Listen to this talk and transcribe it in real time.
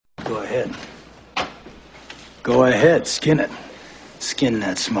Go ahead. Go ahead, skin it. Skin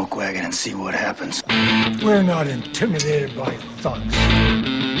that smoke wagon and see what happens. We're not intimidated by thugs.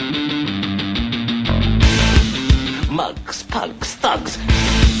 Mugs, pugs, thugs,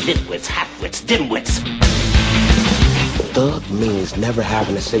 nitwits, halfwits, dimwits. Thug means never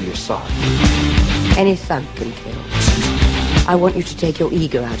having to say you're sorry. Any thug can kill. I want you to take your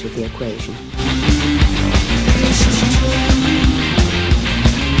ego out of the equation.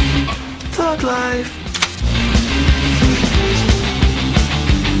 Thug life.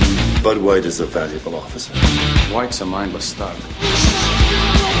 Bud White is a valuable officer. White's a mindless thug.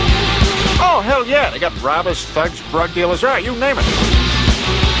 Oh, hell yeah. They got robbers, thugs, drug dealers, right, you name it.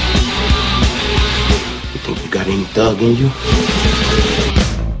 You think you got any thug in you?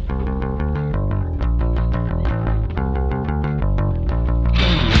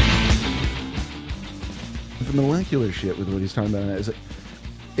 The molecular shit with what he's talking about is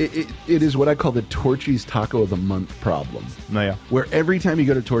it is what I call the Torchy's Taco of the Month problem. Yeah. Where every time you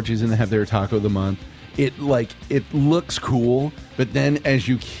go to Torchy's and they have their Taco of the Month, it looks cool, but then as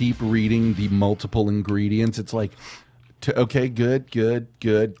you keep reading the multiple ingredients, it's like, okay, good.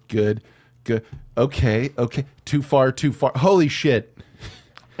 Okay, too far. Holy shit.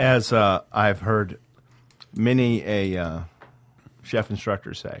 As I've heard many a chef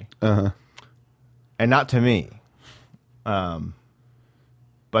instructor say, and not to me,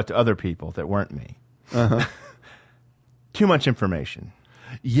 but to other people that weren't me, too much information.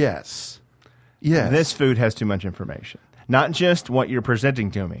 Yes. This food has too much information. Not just what you're presenting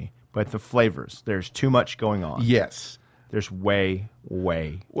to me, but the flavors. There's too much going on. Yes. There's way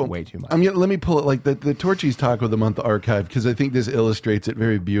too much. Let me pull it like the Torchy's Taco of the Month archive, because I think this illustrates it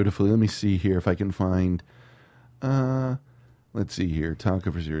very beautifully. Let me see here if I can find. Let's see here.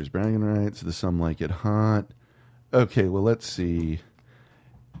 Taco for serious bragging rights. The Some Like It Hot. Okay, well, let's see.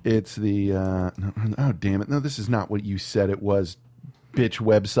 It's the... oh, damn it. No, this is not what you said it was, bitch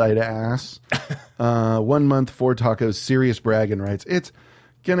website ass. 1 month, 4 tacos, serious bragging rights. It's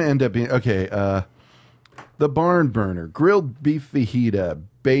going to end up being... Okay, the Barn Burner, grilled beef fajita,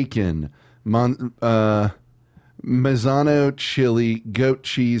 bacon, Mazzano chili, goat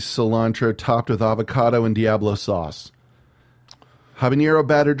cheese, cilantro, topped with avocado and Diablo sauce. Habanero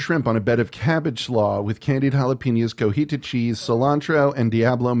battered shrimp on a bed of cabbage slaw with candied jalapenos, cojita cheese, cilantro, and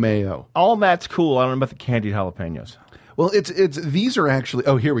Diablo mayo. All that's cool. I don't know about the candied jalapenos. Well, these are actually...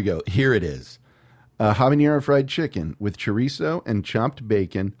 Oh, here we go. Here it is. Habanero fried chicken with chorizo and chopped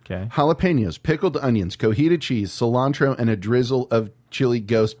bacon, jalapenos, pickled onions, cojita cheese, cilantro, and a drizzle of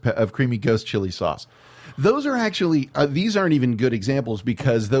creamy ghost chili sauce. Those are actually these aren't even good examples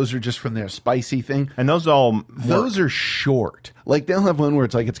because those are just from their spicy thing, and those are short. Like they'll have one where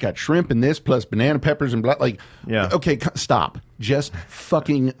it's like it's got shrimp and this plus banana peppers and blah. Like, okay, stop, just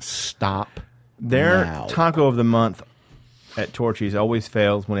fucking stop. Their now. Taco of the Month at Torchy's always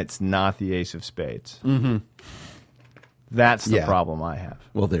fails when it's not the ace of spades. Mm-hmm. That's the problem I have.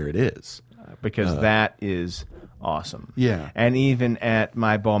 Well, there it is. Because that is awesome. Yeah. And even at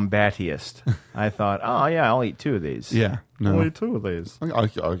my bombatiest, I thought, oh, yeah, I'll eat 2 of these. Yeah. No. I'll eat 2 of these. I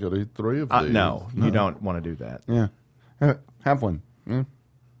could eat 3 of these. No, you don't want to do that. Yeah. Have one. Yeah.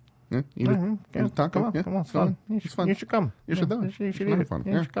 Yeah, eat it. Yeah, Taco. come on, it's fun. It's fun. You should come. You should though. You should eat it. Fun.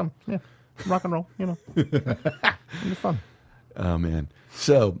 You should come. Yeah. Rock and roll, It's fun. Oh, man.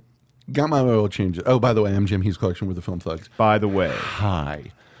 So, got my oil change. Oh, by the way, I'm Jim Hughes Collection with the Film Thugs. By the way.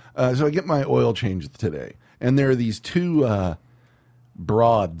 Hi. So I get my oil change today. And there are these 2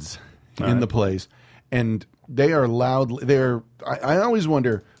 broads in the place. And they are loud. I always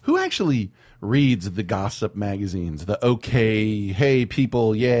wonder, who actually reads the gossip magazines? The okay, hey,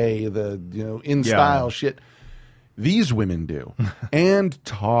 people, yay, the in style shit. These women do. And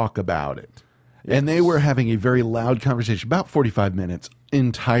talk about it. Yes. And they were having a very loud conversation, about 45 minutes,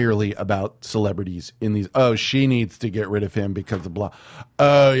 entirely about celebrities in these. Oh, she needs to get rid of him because of blah.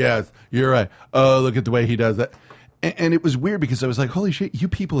 Oh, yes, you're right. Oh, look at the way he does that. And it was weird because I was like, holy shit, you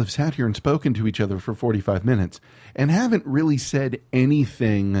people have sat here and spoken to each other for 45 minutes and haven't really said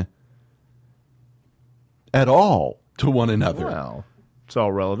anything at all to one another. Well, it's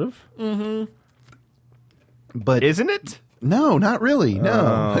all relative. Mm-hmm. But isn't it? No, not really.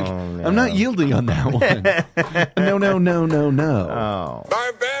 No. No. I'm not yielding on that one. No. Oh.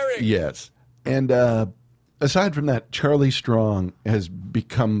 Barbaric. Yes. And aside from that, Charlie Strong has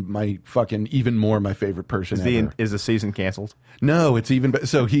become my fucking even more my favorite person ever. Is the season canceled? No, it's even better.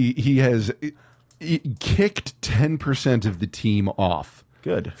 So he has kicked 10% of the team off.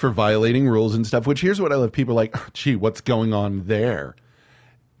 Good. For violating rules and stuff, which here's what I love. People are like, oh, gee, what's going on there?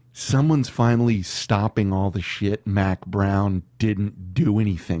 someone's finally stopping all the shit Mac Brown didn't do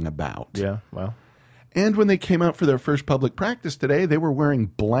anything about. Yeah, well. And when they came out for their first public practice today, they were wearing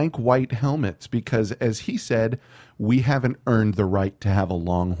blank white helmets because, as he said, we haven't earned the right to have a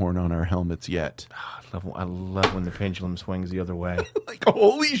Longhorn on our helmets yet. I love when the pendulum swings the other way. Like,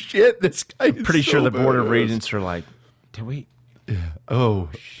 holy shit, this guy is Pretty sure so the Board of badass. Regents are like, did we? Yeah. Oh,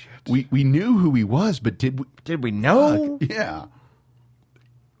 shit. We knew who he was, but did we know? Yeah.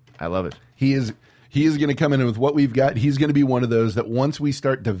 I love it. He is going to come in with what we've got. He's going to be one of those that once we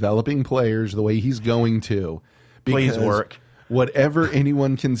start developing players the way he's going to, Please because work. Whatever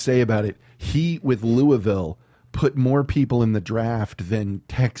anyone can say about it, he, with Louisville, put more people in the draft than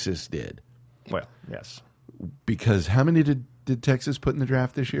Texas did. Well, yes. Because how many did Texas put in the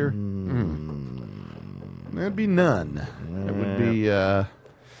draft this year? That'd be none. It would be...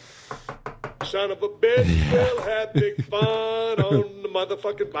 Son of a bitch, we'll have big fun on the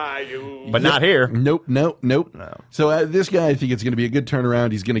motherfucking bayou. But not here. Nope. No. So this guy, I think it's going to be a good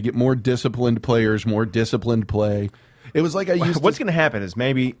turnaround. He's going to get more disciplined players, more disciplined play. It was like I used What's going to happen is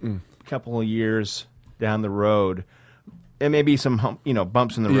maybe a couple of years down the road, there may be some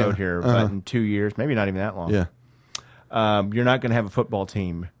bumps in the road here, but in 2 years, maybe not even that long. Yeah. You're not going to have a football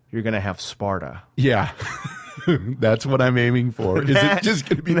team. You're going to have Sparta. Yeah. That's what I'm aiming for. Is it just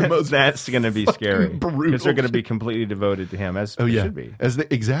going to be the most? That's going to be scary brutal because they're going to be completely devoted to him, as they should be.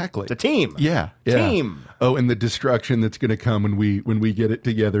 Exactly. It's a team. Yeah. Team. Oh, and the destruction that's going to come when we get it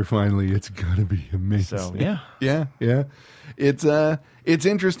together finally. It's going to be amazing. So yeah. It's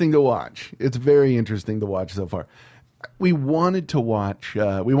interesting to watch. It's very interesting to watch so far. We wanted to watch.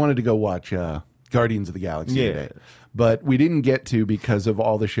 We wanted to go watch Guardians of the Galaxy today, but we didn't get to because of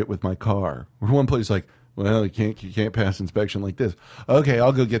all the shit with my car. One place like, well, you can't pass inspection like this. Okay,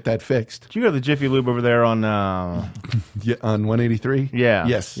 I'll go get that fixed. Did you go to the Jiffy Lube over there on? Yeah, on 183. Yeah.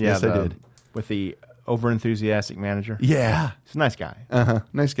 Yes, I did. With the over-enthusiastic manager. Yeah, he's a nice guy.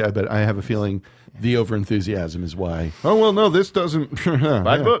 Nice guy, but I have a feeling the over-enthusiasm is why. Oh well, no, this doesn't.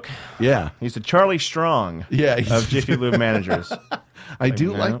 By book. Yeah, he's the Charlie Strong. Yeah, of Jiffy Lube managers. I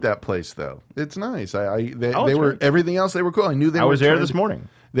do like that place though. It's nice. They it's were great. everything else. They were cool. I knew they. I were was there trying this to- morning.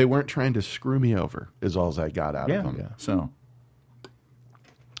 They weren't trying to screw me over. Is all I got out of them. Yeah. So,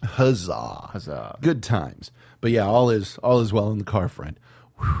 huzzah! Huzzah! Good times. But yeah, all is well in the car, friend.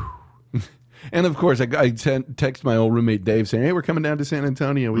 Whew. And of course, I text my old roommate Dave saying, "Hey, we're coming down to San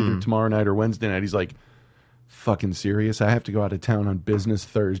Antonio either tomorrow night or Wednesday night." He's like, "Fucking serious? I have to go out of town on business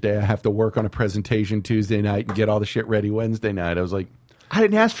Thursday. I have to work on a presentation Tuesday night and get all the shit ready Wednesday night." I was like, I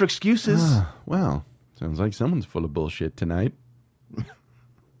didn't ask for excuses. Well, sounds like someone's full of bullshit tonight.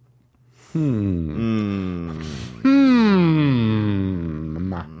 And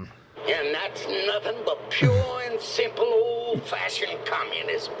that's nothing but pure and simple old-fashioned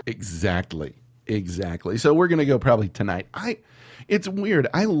communism. Exactly. So we're gonna go probably tonight. It's weird.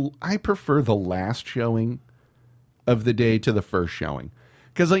 I prefer the last showing of the day to the first showing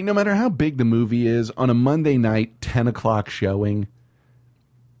because like no matter how big the movie is on a Monday night 10 o'clock showing.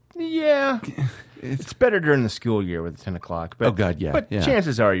 Yeah. It's better during the school year with 10 o'clock. But, Oh, God, yeah, But yeah.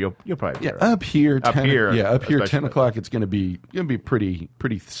 chances are you'll probably be Yeah, all right. up here, 10 especially. 10 o'clock. It's gonna be pretty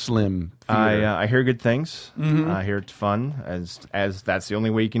slim. Theater. I hear good things. I hear it's fun, as that's the only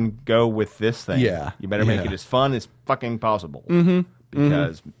way you can go with this thing. Yeah, You better make yeah. it as fun as fucking possible.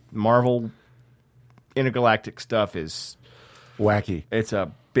 Because Marvel intergalactic stuff is wacky. It's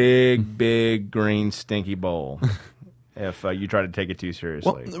a big green stinky bowl if you try to take it too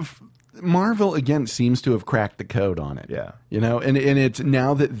seriously. Well, Marvel again seems to have cracked the code on it. Yeah. And it's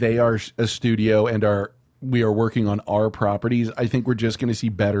now that they are a studio and we are working on our properties, I think we're just going to see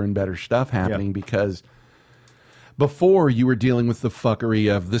better and better stuff happening because before you were dealing with the fuckery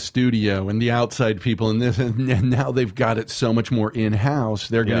of the studio and the outside people and this, and now they've got it so much more in-house.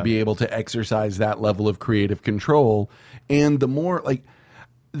 They're going to be able to exercise that level of creative control. And the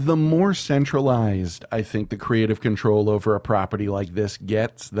more centralized I think the creative control over a property like this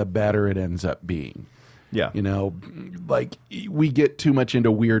gets, the better it ends up being. Yeah. Like we get too much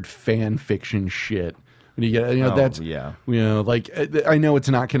into weird fan fiction shit. When you get, like I know it's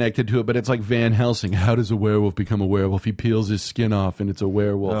not connected to it, but it's like Van Helsing. How does a werewolf become a werewolf? He peels his skin off and it's a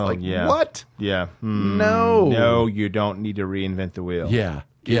werewolf. What? Yeah. No, you don't need to reinvent the wheel. Yeah.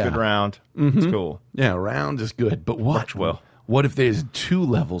 Keep it round. It's cool. Yeah, round is good. But what? Works well. What if there's 2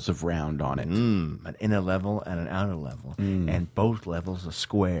 levels of round on it? An inner level and an outer level. And both levels are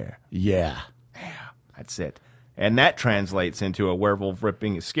square. Yeah. That's it. And that translates into a werewolf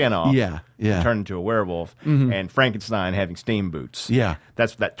ripping his skin off. Yeah, yeah. Turn into a werewolf. And Frankenstein having steam boots. Yeah.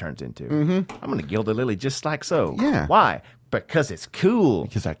 That's what that turns into. I'm going to gild a lily just like so. Yeah. Why? Because it's cool.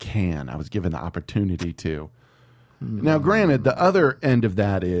 Because I can. I was given the opportunity to. Now, granted, the other end of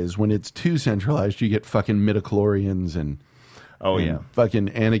that is when it's too centralized, you get fucking midichlorians and fucking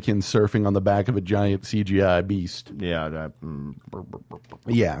Anakin surfing on the back of a giant CGI beast. Yeah.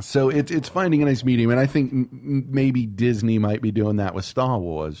 Yeah, so it's finding a nice medium, and I think maybe Disney might be doing that with Star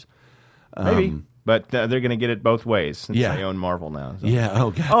Wars. Maybe. But they're going to get it both ways since Yeah. they own Marvel now. So. Yeah, oh,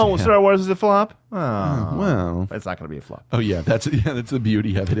 God. Oh, Star Wars is a flop? Oh, well. It's not going to be a flop. Oh, yeah, that's the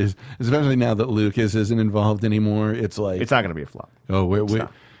beauty of it, is especially now that Lucas isn't involved anymore, it's like... It's not going to be a flop. Oh,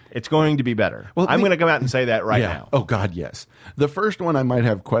 It's going to be better. Well, I'm going to come out and say that right yeah. now. Oh, God, yes. The first one I might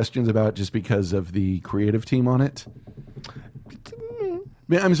have questions about just because of the creative team on it.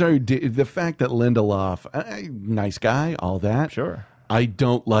 I'm sorry, the fact that Lindelof, nice guy, all that. Sure. I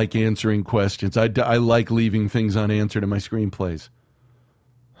don't like answering questions. I like leaving things unanswered in my screenplays.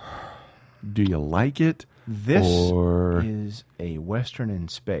 Do you like it? This is a Western in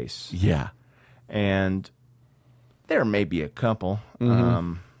space. Yeah. And there may be a couple.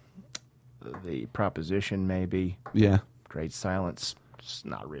 The Proposition, maybe. Yeah. Great Silence,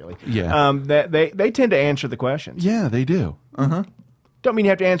 not really. Yeah. They tend to answer the questions. Yeah, they do. Don't mean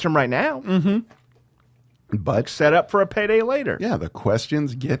you have to answer them right now. But Set up for a payday later. yeah, the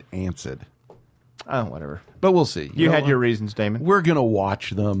questions get answered. Oh, whatever. But we'll see. You had know your what? reasons, Damon. We're going to watch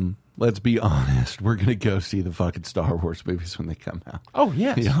them. Let's be honest. We're going to go see the fucking Star Wars movies when they come out. Oh,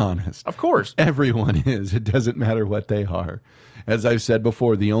 yes. Be honest. Of course. Everyone is. It doesn't matter what they are. As I've said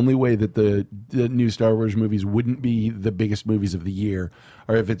before, the only way that the new Star Wars movies wouldn't be the biggest movies of the year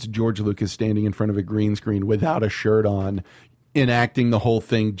are if it's George Lucas standing in front of a green screen without a shirt on, enacting the whole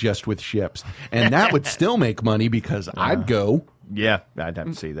thing just with ships. And that would still make money because I'd go. Yeah, I'd have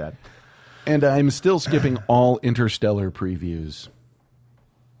to see that. And I'm still skipping all Interstellar previews,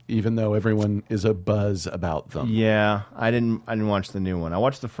 even though everyone is a buzz about them. Yeah, I didn't watch the new one. I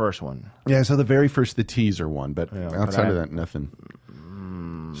watched the first one. Yeah, so the very first, the teaser one, but outside of that, nothing.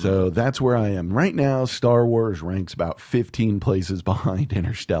 So that's where I am. Right now, Star Wars ranks about 15 places behind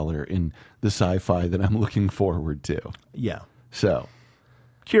Interstellar in the sci-fi that I'm looking forward to. Yeah. So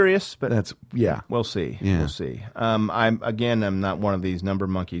Curious, but that's, yeah. We'll see. Yeah. We'll see. I'm not one of these number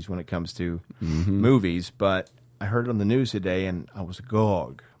monkeys when it comes to movies, but I heard it on the news today and I was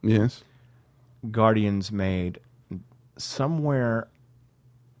agog. Yes. Guardians made somewhere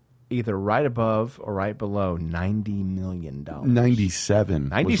either right above or right below $90 million.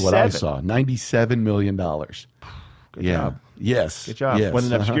 97 was what I saw. $97 million. Good job. Yes. Good job. Yes.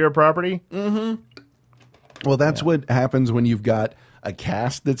 With an obscure property? Well, that's what happens when you've got a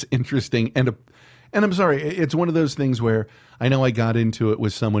cast that's interesting. And I'm sorry, it's one of those things where I know I got into it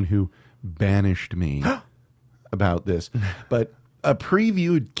with someone who banished me about this, but a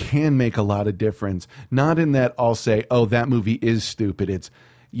preview can make a lot of difference. Not in that I'll say, oh, that movie is stupid. It's,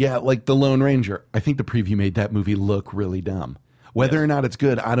 yeah, like The Lone Ranger. I think the preview made that movie look really dumb. Whether or not it's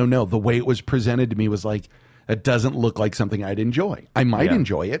good, I don't know. The way it was presented to me was like, it doesn't look like something I'd enjoy. I might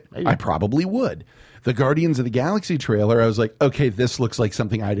enjoy it. Maybe. I probably would. The Guardians of the Galaxy trailer, I was like, okay, this looks like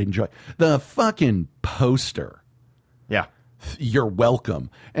something I'd enjoy. The fucking poster. Yeah. You're welcome.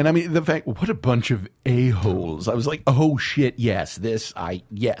 And I mean, the fact, what a bunch of a-holes. I was like, oh shit, yes, this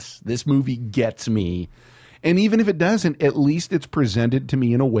movie gets me. And even if it doesn't, at least it's presented to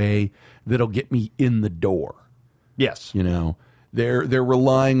me in a way that'll get me in the door. Yes. You know, they're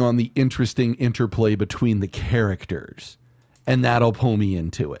relying on the interesting interplay between the characters, and that'll pull me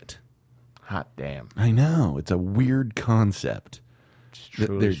into it. Hot damn. I know. It's a weird concept It's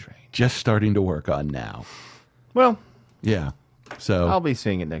truly they're strange. just starting to work on now. Well, Yeah. So I'll be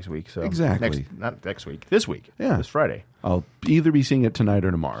seeing it next week. So Exactly. Not next week. This week. Yeah. This Friday. I'll either be seeing it tonight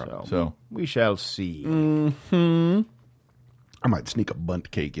or tomorrow. So we shall see. I might sneak a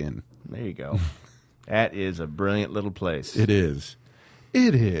bunt cake in. There you go. That is a brilliant little place. It is.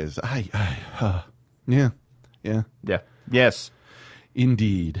 It is. Yeah. Yeah. Yeah. Yes.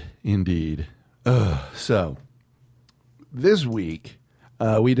 Indeed. Indeed. So this week,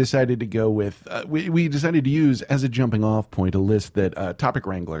 we decided to go with, we decided to use as a jumping off point a list that Topic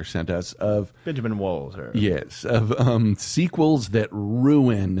Wrangler sent us of, Benjamin Walzer. yes, of sequels that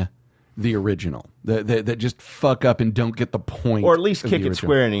ruin the original, that just fuck up and don't get the point. Or at least of kick the it original.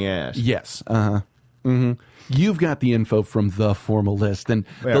 square in the ass. Yes. You've got the info from the formal list, and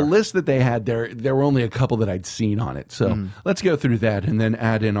Where? the list that they had there were only a couple that I'd seen on it. So let's go through that and then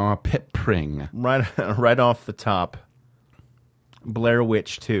add in our pit pring. Right off the top. Blair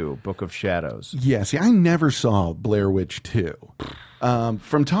Witch 2, Book of Shadows. Yeah, see, I never saw Blair Witch 2.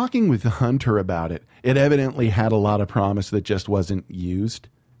 From talking with Hunter about it, it evidently had a lot of promise that just wasn't used,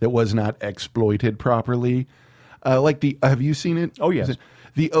 that was not exploited properly. Have you seen it? Oh, yes.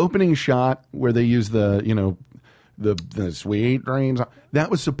 The opening shot where they use the sweet dreams,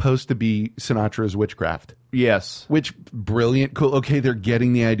 that was supposed to be Sinatra's Witchcraft. Yes. Which, brilliant, cool. Okay, they're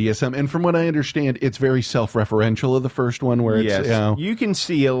getting the idea. And from what I understand, it's very self-referential of the first one where it's, you can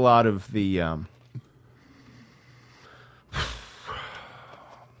see a lot of the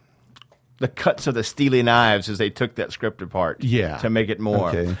cuts of the Steely Knives as they took that script apart to make it more.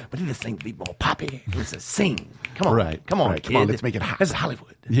 Okay. But this thing to be more poppy. It's a sing. Come on. Right. Come on, right. kid. Come on, let's make it hot. This is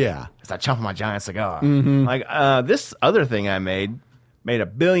Hollywood. Yeah. It's like chomping my giant cigar. Mm-hmm. Like, this other thing I made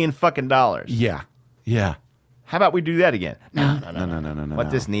 $1 billion fucking dollars. Yeah. Yeah. How about we do that again? No.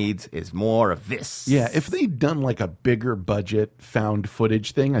 What this needs is more of this. Yeah, if they'd done like a bigger budget found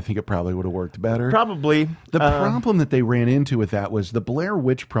footage thing, I think it probably would have worked better. Probably. The problem that they ran into with that was the Blair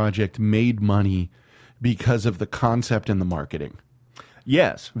Witch Project made money because of the concept and the marketing.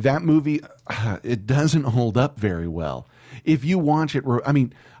 Yes. That movie, it doesn't hold up very well. If you watch it, I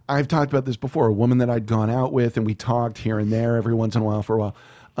mean, I've talked about this before. A woman that I'd gone out with, and we talked here and there every once in a while for a while,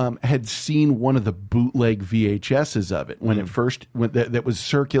 had seen one of the bootleg VHSs of it when it first went, that was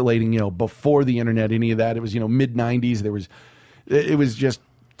circulating, before the internet, any of that. It was, mid-90s. It was just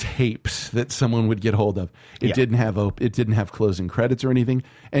tapes that someone would get hold of. It didn't have closing credits or anything.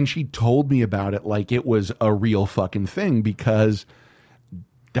 And she told me about it like it was a real fucking thing because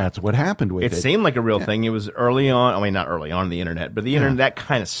that's what happened with it. It seemed like a real thing. It was early on. I mean, not early on the internet, but the internet, that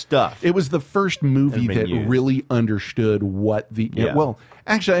kind of stuff. It was the first movie that used. really understood what the... well,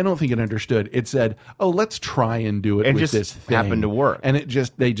 actually, I don't think it understood. It said, let's try and do it and with just this thing. happened to work. And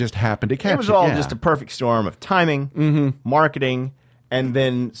they just happened to catch it. It was all just a perfect storm of timing, marketing, and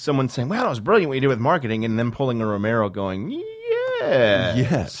then someone saying, wow, that was brilliant what you did with marketing, and then pulling a Romero going,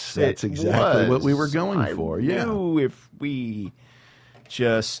 yes, that's exactly what we were going for. Yeah. Knew if we...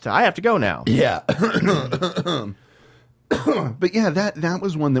 I have to go now. Yeah. But yeah, that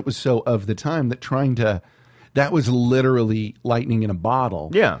was one that was so of the time that was literally lightning in a bottle.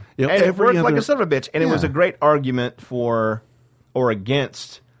 Yeah. And it worked like a son of a bitch. And it was a great argument for or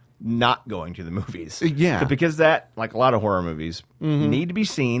against not going to the movies. Yeah. Because that, like a lot of horror movies, need to be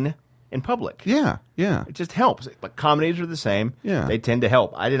seen in public. Yeah, yeah. It just helps. Like comedies are the same. Yeah. They tend to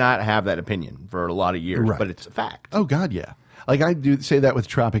help. I did not have that opinion for a lot of years, but it's a fact. Oh, God, yeah. Like, I do say that with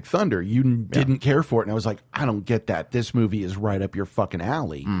Tropic Thunder. You didn't care for it, and I was like, I don't get that. This movie is right up your fucking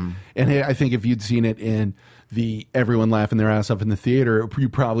alley. And I think if you'd seen it in the everyone laughing their ass off in the theater, you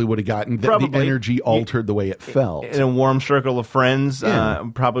probably would have gotten the energy altered the way it felt. In a warm circle of friends,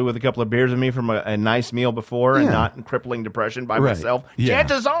 probably with a couple of beers with me from a nice meal before and not in crippling depression by myself.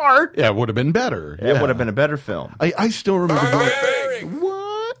 Chances are... Yeah, it would have been better. It would have been a better film. I still remember...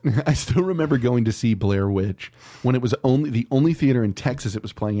 I still remember going to see Blair Witch when it was the only theater in Texas it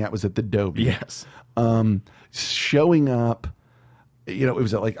was playing at was at the Dobie. Yes. Showing up, it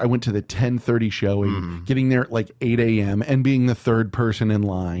was I went to the 10:30 showing, getting there at like 8 a.m. and being the third person in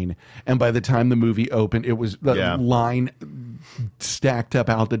line. And by the time the movie opened, it was the line stacked up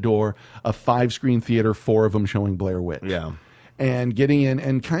out the door, a 5-screen theater, 4 of them showing Blair Witch. Yeah. And getting in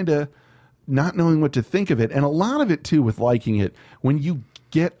and kind of not knowing what to think of it. And a lot of it, too, with liking it, when you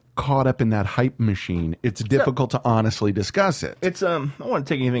get caught up in that hype machine, it's difficult to honestly discuss it. It's I don't want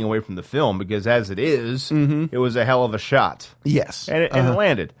to take anything away from the film because as it is, it was a hell of a shot. Yes. And it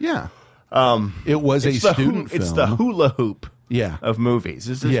landed. Yeah. It was a student film. It's the hula hoop of movies.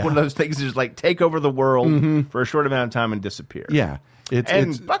 This is one of those things that just like take over the world for a short amount of time and disappear. Yeah.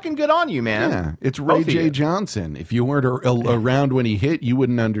 It's fucking good on you, man. Yeah, it's Ray J. Johnson. If you weren't around when he hit, you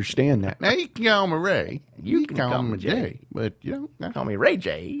wouldn't understand that. Now you can call me Ray. You can call me Jay. But don't call me Ray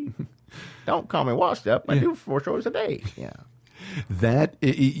J. Don't call me washed up. I do 4 shows a day. Yeah. That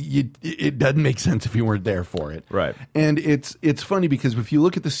it doesn't make sense if you weren't there for it, right? And it's funny because if you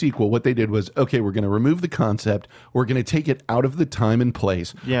look at the sequel, what they did was, okay, we're going to remove the concept, we're going to take it out of the time and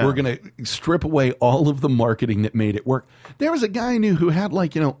place, we're going to strip away all of the marketing that made it work. There was a guy I knew who had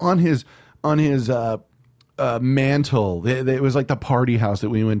on his mantle, it was like the party house that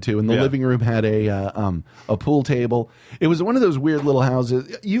we went to, and the living room had a pool table. It was one of those weird little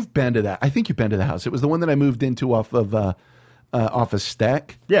houses. You've been to that? I think you've been to the house. It was the one that I moved into off of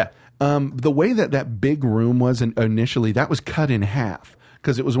Stack. Yeah. The way that big room was initially, that was cut in half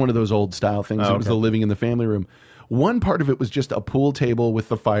because it was one of those old style things. It was the living in the family room. One part of it was just a pool table with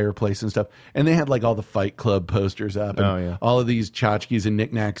the fireplace and stuff, and they had like all the Fight Club posters up and all of these tchotchkes and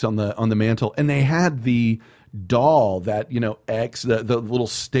knickknacks on the mantle, and they had the doll, that, you know, X, the little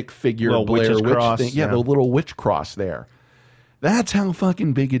stick figure Little Blair witch's Witch cross, thing. Yeah, yeah. the little witch cross there. That's how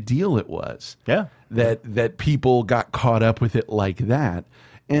fucking big a deal it was. Yeah. That people got caught up with it like that.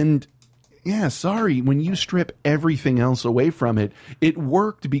 And yeah, sorry, when you strip everything else away from it, it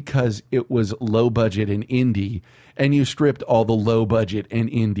worked because it was low budget and indie, and you stripped all the low budget and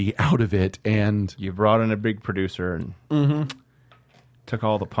indie out of it, and You brought in a big producer and took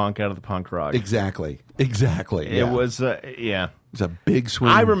all the punk out of the punk rock. exactly. It was, yeah. It's a big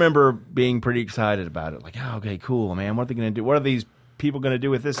swing. I remember being pretty excited about it. Like, oh, okay, cool, man. What are they going to do? What are these people going to do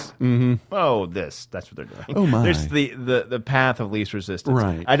with this? Mm-hmm. Oh, this. That's what they're doing. Oh, my. There's the path of least resistance.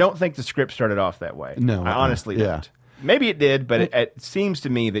 Right. I don't think the script started off that way. No, I honestly yeah. don't. Maybe it did, but it seems to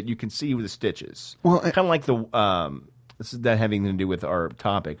me that you can see the stitches. Well, kind of like the this is not having to do with our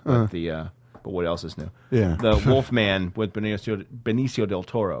topic, but but what else is new? Yeah. The Wolfman with Benicio del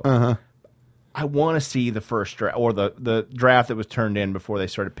Toro. Uh-huh. I want to see the first draft or the draft that was turned in before they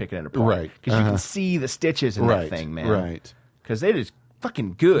started picking it apart. Right. Because you can see the stitches in that thing, man. Right. Because they just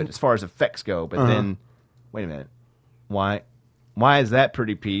fucking good as far as effects go. But then, wait a minute. Why is that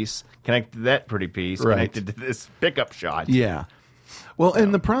pretty piece connected to that pretty piece connected to this pickup shot? Yeah. Well,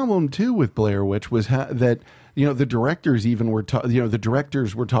 and the problem too with Blair Witch was that, you know, the directors even were, the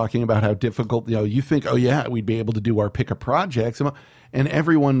directors were talking about how difficult, you know, you think, oh yeah, we'd be able to do our pickup projects. And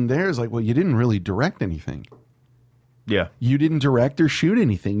everyone there is like, well, you didn't really direct anything. Yeah. You didn't direct or shoot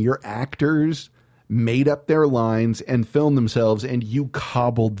anything. Your actors made up their lines and filmed themselves, and you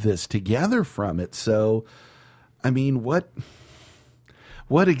cobbled this together from it. So, I mean, what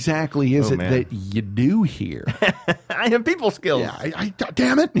exactly is it man. that you do here? I have people skills. Yeah, I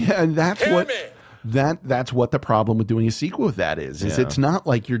damn it. Yeah, and that's that's what the problem with doing a sequel with that is it's not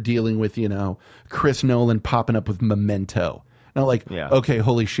like you're dealing with, you know, Chris Nolan popping up with Memento. Not like, okay,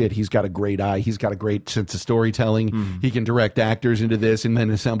 holy shit, he's got a great eye. He's got a great sense of storytelling. He can direct actors into this and then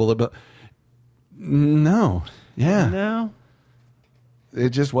assemble it. But no. Yeah. No.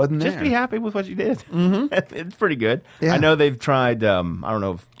 It just wasn't there. Just be happy with what you did. Mm-hmm. It's pretty good. Yeah. I know they've tried, I don't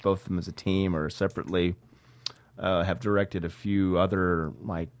know if both of them as a team or separately, have directed a few other,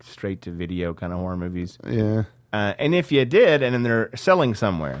 like, straight-to-video kind of horror movies. Yeah. And if you did, and then they're selling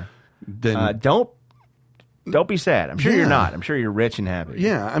somewhere, Then don't be sad. I'm sure you're not. I'm sure you're rich and happy.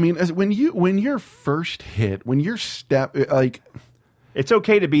 Yeah, I mean, when you're first hit, when you're like, it's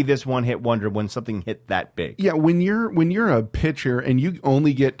okay to be this one-hit wonder when something hit that big. yeah, when you're a pitcher and you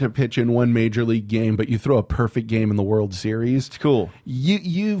only get to pitch in one major league game, but you throw a perfect game in the World Series, It's cool.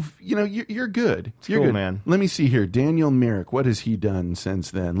 you're good. You're cool, good, man. Let me see here. Daniel Myrick, what has he done since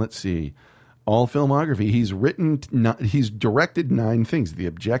then? Let's see. All filmography. He's directed 9 things: The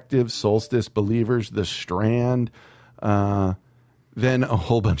Objective, Solstice, Believers, The Strand, then a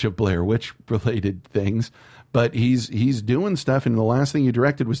whole bunch of Blair Witch related things. But he's doing stuff, and the last thing he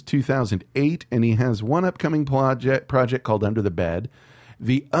directed was 2008, and he has one upcoming project called Under the Bed.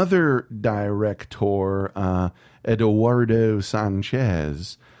 The other director, Eduardo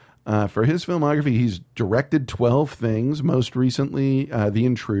Sanchez, for his filmography, he's directed 12 things, most recently The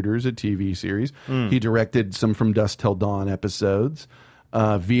Intruders, a TV series. He directed some From Dusk Till Dawn episodes.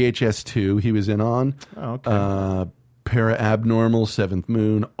 VHS 2 he was in on. Oh, okay. Para Abnormal, Seventh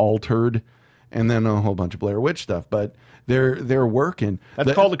Moon, Altered, and then a whole bunch of Blair Witch stuff. But they're working.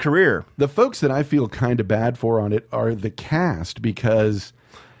 That's called a career. The folks that I feel kind of bad for on it are the cast, because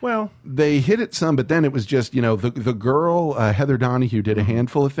Well, they hit it some, but then it was just, you know, the girl, Heather Donahue, did a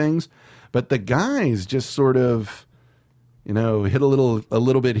handful of things, but the guys just sort of, you know, hit a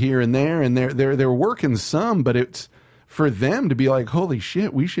little bit here and there, and they're working some, but it's for them to be like, holy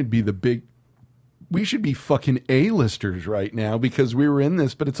shit, we should be fucking A-listers right now because we were in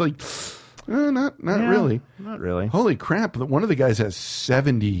this, but it's like, not really. Not really. Holy crap, one of the guys has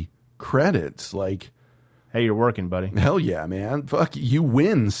 70 credits, like... Hey, you're working, buddy. Hell yeah, man. Fuck, you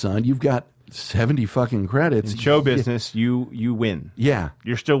win, son. You've got 70 fucking credits. In show business, you win. Yeah.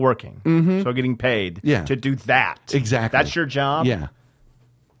 You're still working. Mm-hmm. So getting paid Yeah. to do that. Exactly. That's your job? Yeah.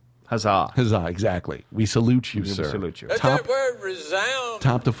 Huzzah. Huzzah, exactly. We salute you, sir. We salute you. Top, That word resound.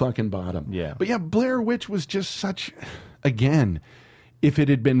 top to fucking bottom. Yeah. But yeah, Blair Witch was just such... Again, if it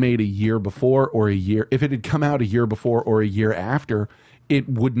had been made a year before or if it had come out a year before or a year after... it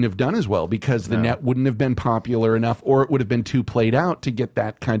wouldn't have done as well because the net wouldn't have been popular enough, or it would have been too played out to get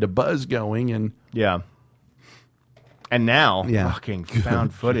that kind of buzz going. And yeah. And now, fucking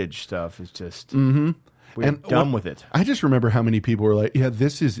found footage stuff is just we're done with it. I just remember how many people were like, "Yeah,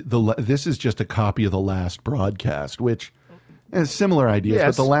 this is just a copy of The Last Broadcast," which has similar ideas,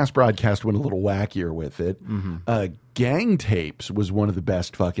 Yes. but The Last Broadcast went a little wackier with it. Gang Tapes was one of the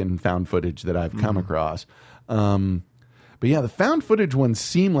best fucking found footage that I've come across. But yeah, the found footage ones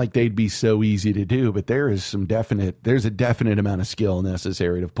seem like they'd be so easy to do, but there's a definite amount of skill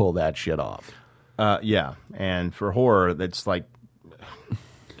necessary to pull that shit off. Yeah, and for horror, that's like,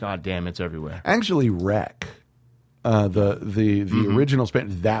 god damn, it's everywhere. Actually, Wreck, the original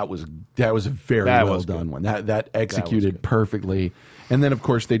Spanish, that was a very well done one. That executed perfectly. And then, of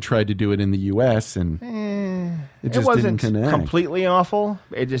course, they tried to do it in the U.S. and it just wasn't didn't connect. Completely awful.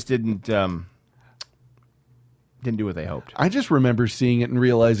 It just didn't do what they hoped. I just remember seeing it and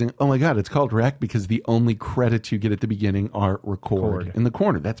realizing, oh my god, it's called Wreck because the only credits you get at the beginning are record in the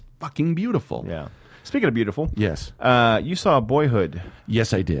corner. That's fucking beautiful. Yeah. Speaking of beautiful, yes, you saw Boyhood.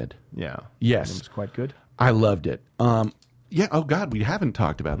 Yes, I did. Yeah. Yes, it was quite good. I loved it. Yeah. Oh God, we haven't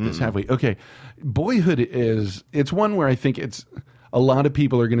talked about this, have we? Okay. Boyhood it's one where I think it's a lot of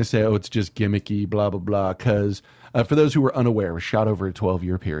people are going to say, oh, it's just gimmicky, blah blah blah. Because for those who were unaware, it was shot over a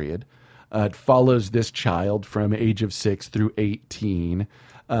 12-year period. It follows this child from age of 6 through 18.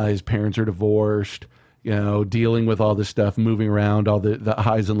 His parents are divorced, dealing with all this stuff, moving around, all the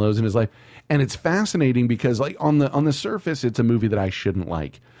highs and lows in his life. And it's fascinating because like on the surface, it's a movie that I shouldn't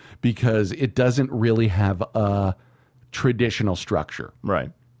like because it doesn't really have a traditional structure.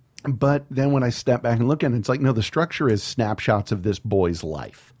 Right. But then when I step back and look at it, it's like, no, the structure is snapshots of this boy's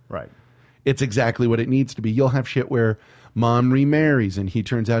life. Right. It's exactly what it needs to be. You'll have shit where mom remarries and he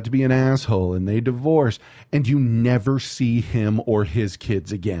turns out to be an asshole and they divorce and you never see him or his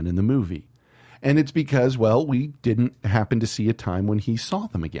kids again in the movie. And it's because, well, we didn't happen to see a time when he saw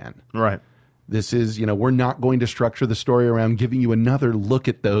them again. Right. This is, we're not going to structure the story around giving you another look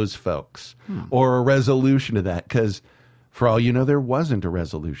at those folks or a resolution to that. Because for all you know, there wasn't a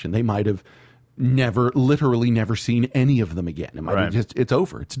resolution. They might have literally never seen any of them again. It might be just, it's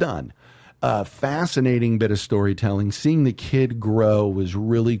over. It's done. Fascinating bit of storytelling. Seeing the kid grow was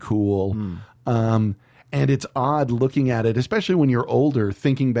really cool. And it's odd looking at it, especially when you're older,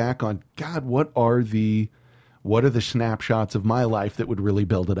 thinking back on, God, what are the snapshots of my life that would really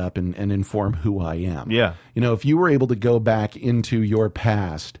build it up and inform who I am? Yeah. If you were able to go back into your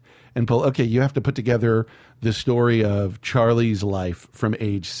past and you have to put together the story of Charlie's life from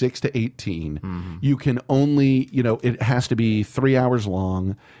age 6 to 18. You can only, it has to be 3 hours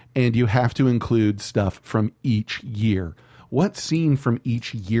long. And you have to include stuff from each year. What scene from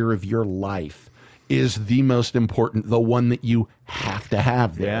each year of your life is the most important, the one that you have to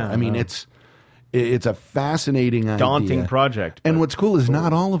have there? Yeah, I mean, it's a fascinating daunting idea. project. And what's cool is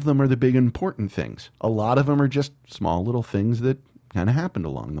not all of them are the big important things. A lot of them are just small little things that kind of happened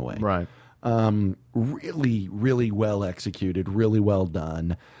along the way. Right. Really, really well executed, really well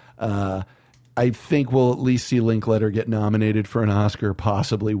done. I think we'll at least see Linklater get nominated for an Oscar,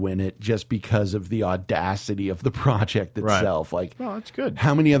 possibly win it, just because of the audacity of the project itself. Right. Well, that's good.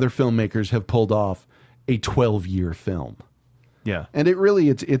 How many other filmmakers have pulled off a 12-year film? Yeah. And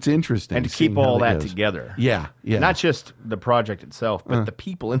it's interesting. And to keep all that together. Yeah, yeah. Not just the project itself, but the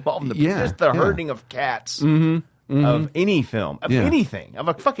people involved in just the herding of cats of any film, of anything, of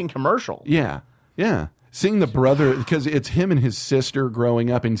a fucking commercial. Yeah, yeah. Seeing the brother, because it's him and his sister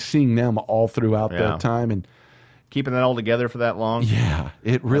growing up and seeing them all throughout that time and keeping that all together for that long. Yeah,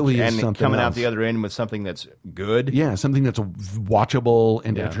 it really is something. And coming else. out the other end with something that's good. Yeah, something that's watchable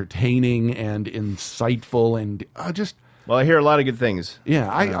and entertaining and insightful and just... Well, I hear a lot of good things. Yeah,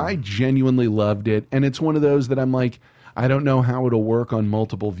 I genuinely loved it. And it's one of those that I'm like, I don't know how it'll work on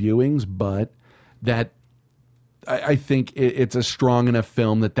multiple viewings, but I think it's a strong enough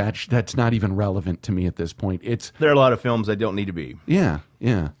film that's not even relevant to me at this point. There are a lot of films that don't need to be. Yeah,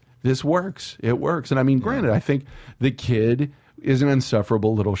 yeah. This works. It works. And I mean, granted, I think the kid is an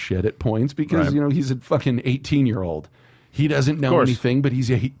insufferable little shit at points because, he's a fucking 18-year-old. He doesn't know anything, but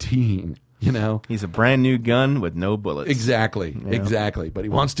he's 18, He's a brand new gun with no bullets. Exactly, exactly. But he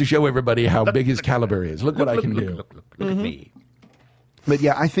wants to show everybody how big his caliber is. Look what I can do. Look at me. But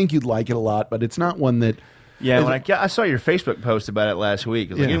yeah, I think you'd like it a lot, but it's not one that... Yeah, when I saw your Facebook post about it last week.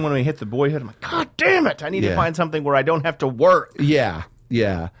 It was like, even when we hit the Boyhood, I'm like, God damn it! I need to find something where I don't have to work. Yeah,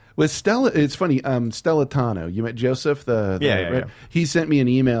 yeah. With Stella, it's funny. Stella Tano, you met Joseph. Yeah. He sent me an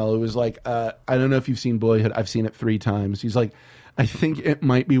email. It was like, I don't know if you've seen Boyhood. I've seen it 3 times. He's like, I think it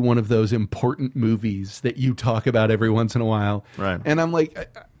might be one of those important movies that you talk about every once in a while. Right. And I'm like,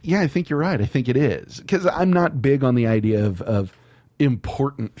 yeah, I think you're right. I think it is because I'm not big on the idea of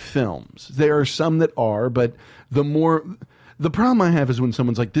important films. There are some that are, but the problem I have is when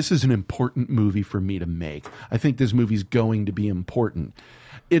someone's like, this is an important movie for me to make. I think this movie's going to be important.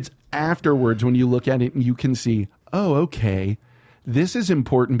 It's afterwards when you look at it and you can see, oh, okay, this is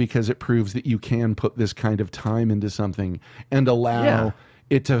important because it proves that you can put this kind of time into something and allow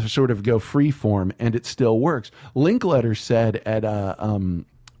it to sort of go freeform, and it still works. Linkletter said at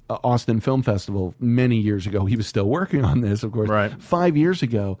Austin Film Festival many years ago, he was still working on this, of course. Right. 5 years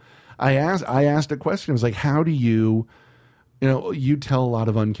ago, I asked a question. I was like, how do you tell a lot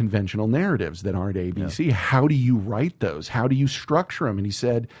of unconventional narratives that aren't ABC. Yeah. How do you write those? How do you structure them? And he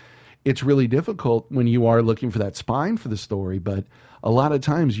said, it's really difficult when you are looking for that spine for the story, but a lot of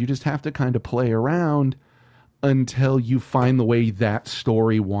times you just have to kind of play around until you find the way that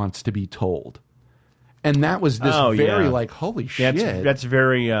story wants to be told. And that was this holy shit. That's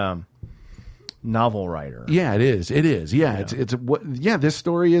very novel writer. Yeah, it is. It is. Yeah, yeah. This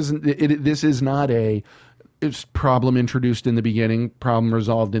story isn't. This is not it's problem introduced in the beginning, problem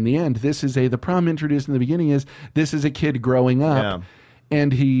resolved in the end. This is the problem introduced in the beginning is this is a kid growing up,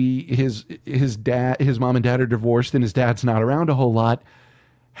 and his mom and dad are divorced, and his dad's not around a whole lot.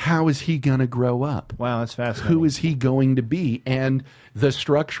 How is he going to grow up? Wow, that's fascinating. Who is he going to be? And the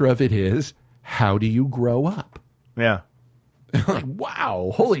structure of it is, how do you grow up? Yeah. Like,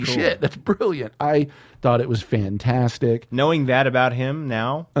 wow, holy shit, that's brilliant. I thought it was fantastic. Knowing that about him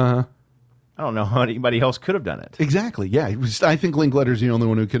now, I don't know how anybody else could have done it. Exactly, yeah. I think Linkletter's the only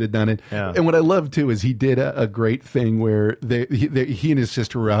one who could have done it. Yeah. And what I love, too, is he did a great thing where he and his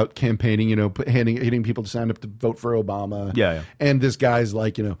sister were out campaigning, hitting people to sign up to vote for Obama. Yeah. And this guy's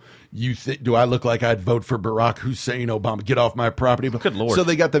like, do I look like I'd vote for Barack Hussein Obama? Get off my property. Good Lord. So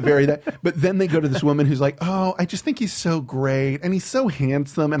they got but then they go to this woman who's like, oh, I just think he's so great. And he's so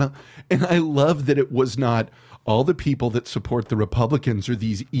handsome. And I love that it was not all the people that support the Republicans are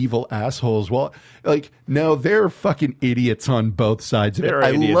these evil assholes. Well, no, they're fucking idiots on both sides of it. I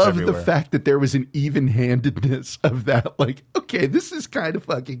love the fact that there was an even-handedness of that. Like, okay, this is kind of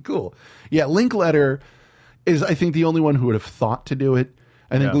fucking cool. Yeah, Linkletter is, I think, the only one who would have thought to do it.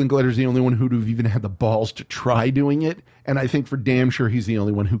 I think Linkletter's the only one who would have even had the balls to try doing it. And I think for damn sure he's the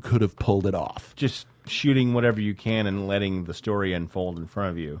only one who could have pulled it off. Just shooting whatever you can and letting the story unfold in front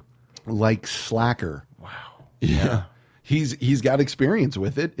of you. Like Slacker. Wow. Yeah. He's got experience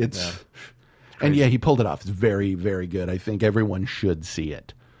with it. And he pulled it off. It's very, very good. I think everyone should see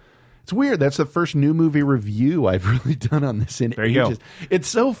it. It's weird. That's the first new movie review I've really done on this in ages. Go. It's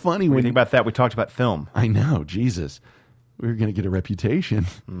so funny when you think about that. We talked about film. I know. Jesus. We're going to get a reputation.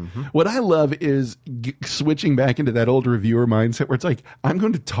 Mm-hmm. What I love is switching back into that old reviewer mindset where it's like, I'm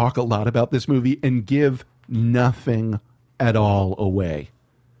going to talk a lot about this movie and give nothing at all away.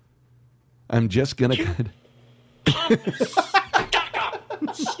 I'm just going to...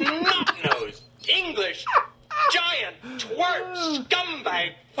 Snot-nosed, English, giant, twerp,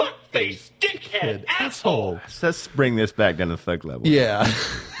 scumbag, fuckface, dickhead, asshole. Let's bring this back down to thug level. Yeah.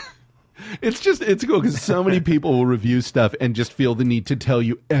 It's cool because so many people will review stuff and just feel the need to tell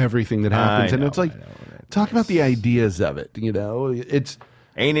you everything that happens. And it's like, talk about the ideas of it, It's...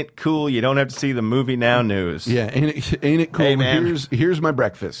 Ain't it cool? You don't have to see the movie now news. Yeah, ain't it cool? Hey, man. Here's my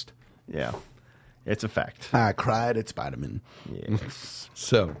breakfast. Yeah. It's a fact. I cried at Spider-Man. Yes.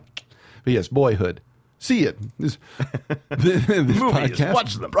 So, but yes, Boyhood. See it. This podcast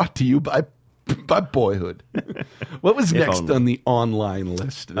is brought to you by Boyhood. What was next on the online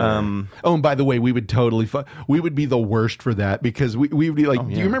list? And by the way, we would totally we would be the worst for that because we would be like,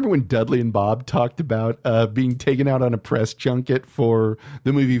 do you remember when Dudley and Bob talked about being taken out on a press junket for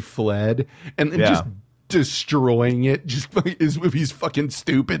the movie Fled and just destroying it just his movie's fucking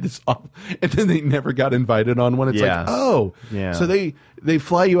stupid. It's awful. And then they never got invited on one. It's like, so they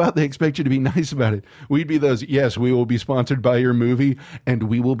fly you out, they expect you to be nice about it. We'd be those, yes, we will be sponsored by your movie and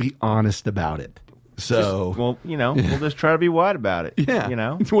we will be honest about it. So we'll just try to be white about it. Yeah.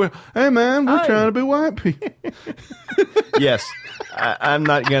 Hey man, we're trying to be white people. Yes. I'm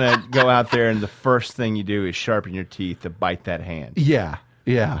not gonna go out there and the first thing you do is sharpen your teeth to bite that hand. Yeah.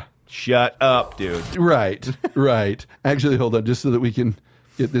 Shut up, dude. Right. Actually, hold on, just so that we can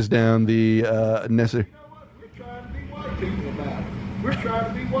get this down. The necessary. We're trying to be white about it. We're trying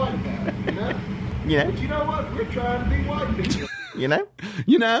to be white about it, But you know what? We're trying to be white people.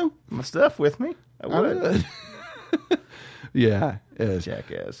 My stuff with me. I would. Yeah.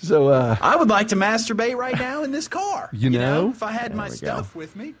 Jackass. So I would like to masturbate right now in this car. If I had my stuff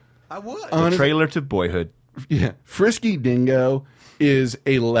with me, I would. The trailer to Boyhood. Yeah. Frisky Dingo is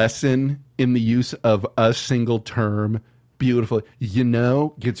a lesson in the use of a single term beautifully.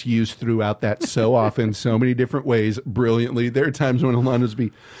 Gets used throughout that so often, so many different ways, brilliantly. There are times when Alana's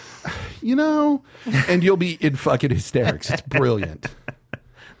be, and you'll be in fucking hysterics. It's brilliant.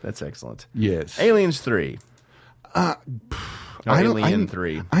 That's excellent. Yes. Aliens 3. Alien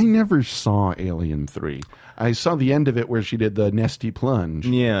 3. I never saw Alien 3. I saw the end of it where she did the nesty plunge.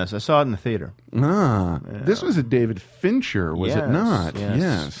 Yes, I saw it in the theater. This was a David Fincher, was it not?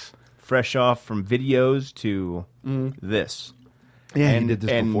 Yes. Fresh off from videos to this. Yeah, he did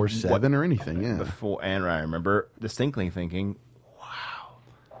this before 7 or anything, yeah. And I remember distinctly thinking, wow,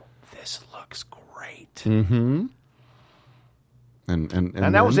 this looks great. Mm-hmm. And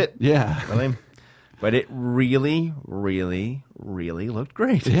that was it. Yeah. Really? But it really, really, really looked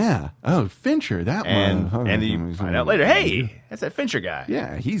great. Yeah. Oh, Fincher, that one. And you find out later, hey, that's that Fincher guy.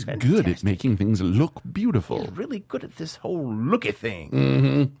 Yeah, he's good at making things look beautiful. He's really good at this whole looky thing.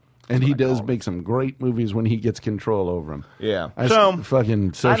 Mm-hmm. And he does make some great movies when he gets control over them. Yeah.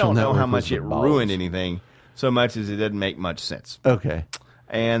 Fucking Social I don't know Network how was much the it balls. ruined anything, so much as it didn't make much sense. Okay.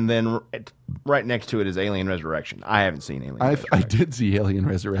 And then right next to it is Alien Resurrection. I haven't seen Alien Resurrection. I did see Alien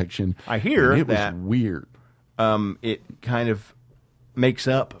Resurrection. I hear and it that was weird. It kind of makes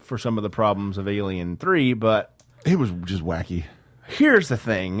up for some of the problems of Alien 3, but it was just wacky. Here's the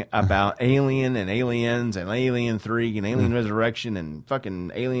thing about Alien and Aliens and Alien 3 and Alien Resurrection and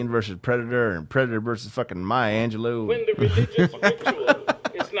fucking Alien versus Predator and Predator versus fucking Maya Angelou. When the religious ritual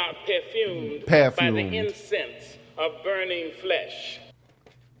is not perfumed by the incense of burning flesh.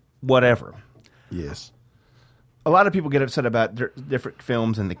 Whatever. Yes. A lot of people get upset about different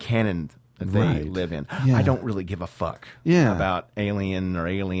films and the canon that they live in. Yeah. I don't really give a fuck about Alien or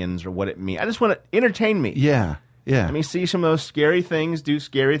Aliens or what it means. I just want to entertain me. Yeah. Yeah. Let me see some of those scary things do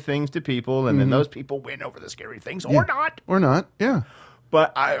scary things to people, and then those people win over the scary things, or not. Or not, yeah.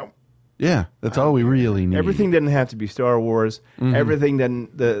 But yeah, that's all we really need. Everything doesn't have to be Star Wars. Everything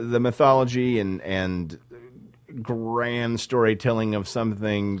doesn't, the mythology and grand storytelling of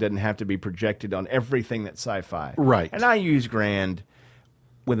something doesn't have to be projected on everything that's sci-fi. Right. And I use grand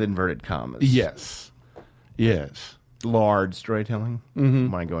with inverted commas. Yes. Yes. Large storytelling. What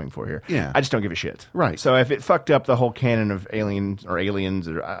am I going for here? Yeah. I just don't give a shit. Right. So if it fucked up the whole canon of Aliens, or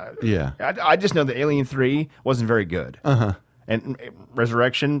I just know that Alien 3 wasn't very good. Uh-huh. And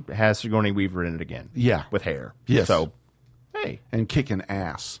Resurrection has Sigourney Weaver in it again. Yeah. With hair. Yes. So, hey. And kicking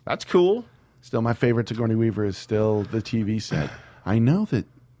ass. That's cool. Still, my favorite Sigourney Weaver is still the TV set. I know that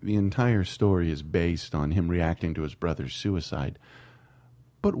the entire story is based on him reacting to his brother's suicide.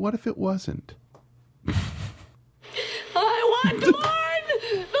 But what if it wasn't? I want to mourn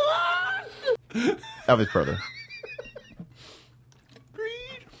the loss of his brother.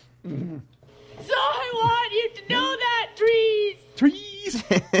 So I want you to know that, trees.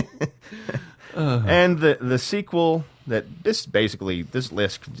 And the sequel that this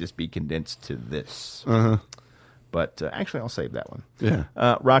list could just be condensed to this. But actually, I'll save that one. Yeah.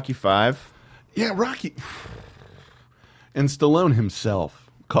 Rocky 5. Yeah, Rocky. And Stallone himself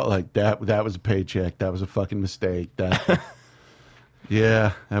called like that was a paycheck. That was a fucking mistake.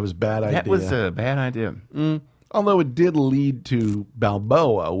 Yeah, that was a bad idea. That was a bad idea. Although it did lead to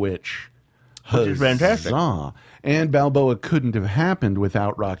Balboa, which is fantastic. And Balboa couldn't have happened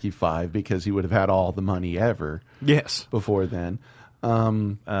without Rocky 5 because he would have had all the money ever. Yes. Before then.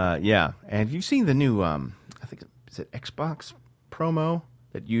 Yeah. And have you seen the new, I think, is it Xbox promo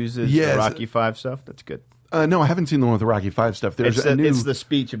that uses the Rocky 5 stuff? That's good. No, I haven't seen the one with the Rocky 5 stuff. There's it's the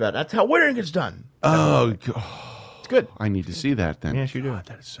speech about that's how winning gets done. Oh, God. It's good. I need to see that then. Yes, you do. God,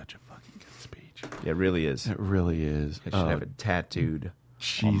 that is such a fucking good speech. It really is. It really is. I should have it tattooed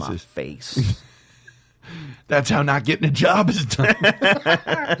on my face. That's how not getting a job is done.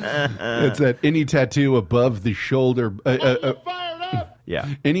 It's that any tattoo above the shoulder. Yeah.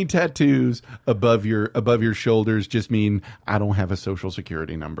 Any tattoos above your shoulders just mean I don't have a social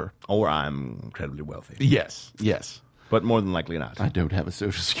security number. Or I'm incredibly wealthy. Yes. Yes. But more than likely not. I don't have a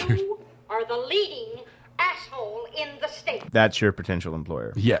social security. You are the leading asshole in the state. That's your potential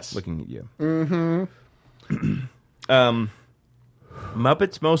employer. Yes. Looking at you. Mm-hmm.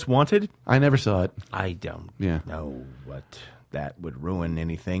 Muppets Most Wanted? I never saw it. I don't know what that would ruin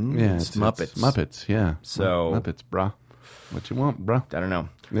anything. Yeah, it's Muppets. It's Muppets, yeah. So Muppets, brah. What you want, brah? I don't know.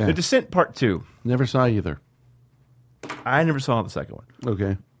 Yeah. The Descent Part 2. Never saw either. I never saw the second one.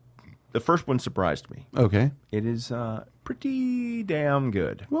 Okay. The first one surprised me. Okay. It is pretty damn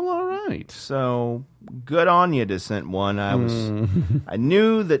good. Well, all right. So good on you, Descent 1. I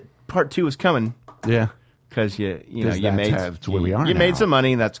knew that Part 2 was coming. Yeah. Because you made made some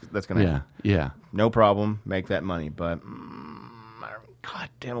money. That's going to happen. Yeah. No problem. Make that money. But God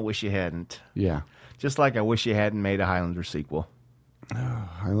damn, I wish you hadn't. Yeah. Just like I wish you hadn't made a Highlander sequel.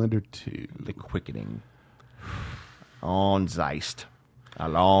 Highlander 2. The Quickening. On Zeist. A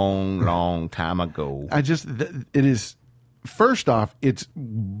long, long time ago. It is, first off, it's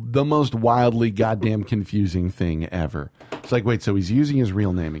the most wildly goddamn confusing thing ever. It's like, wait, so he's using his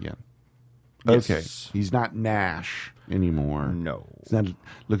real name again? Yes. Okay, he's not Nash anymore. No, he's not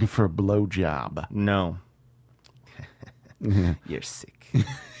looking for a blowjob. No, you're sick.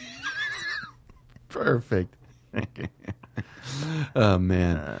 Perfect. Oh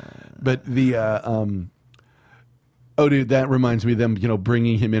man, but the oh dude, that reminds me of them,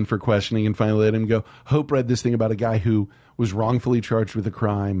 bringing him in for questioning and finally let him go. Hope read this thing about a guy who was wrongfully charged with a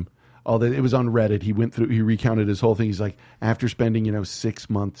crime. It was on Reddit. He recounted his whole thing. He's like, after spending 6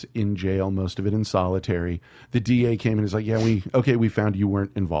 months in jail, most of it in solitary, the DA came and is like, yeah, we found you weren't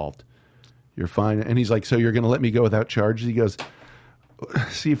involved. You're fine. And he's like, so you're going to let me go without charges? He goes,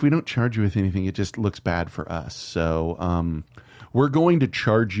 see, if we don't charge you with anything, it just looks bad for us. So we're going to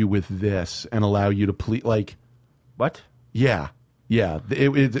charge you with this and allow you to plead. Like, what? Yeah.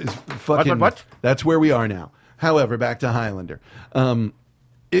 It's fucking. What? That's where we are now. However, back to Highlander.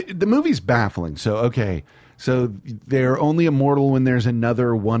 The movie's baffling. So they're only immortal when there's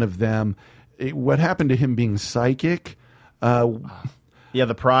another one of them. What happened to him being psychic? The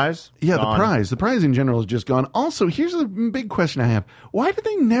prize? Yeah, gone. The prize in general is just gone. Also, here's the big question I have. Why did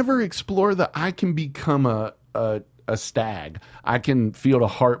they never explore I can become a stag? I can feel the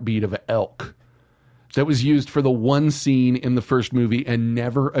heartbeat of an elk. That was used for the one scene in the first movie and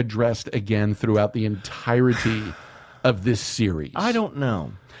never addressed again throughout the entirety of this series. I don't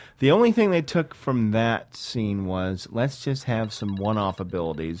know. The only thing they took from that scene was, let's just have some one-off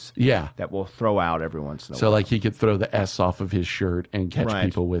abilities that we'll throw out every once in a while. So like he could throw the S off of his shirt and catch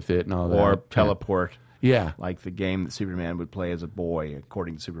people with it and all that. Or teleport. Yeah. Like the game that Superman would play as a boy,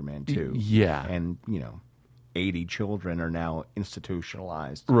 according to Superman 2. Yeah. And, 80 children are now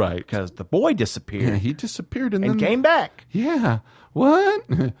institutionalized. Right. Because the boy disappeared. Yeah, he disappeared and then came back. Yeah. What?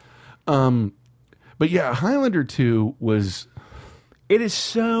 But yeah, Highlander 2 was... It is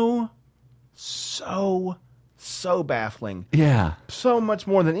so baffling. Yeah. So much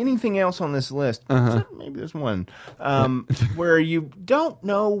more than anything else on this list. Except maybe there's one. Where you don't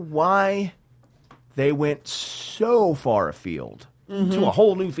know why they went so far afield to a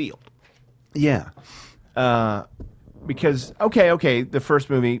whole new field. Yeah. Because, okay, the first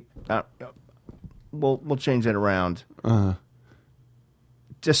movie, we'll change that around.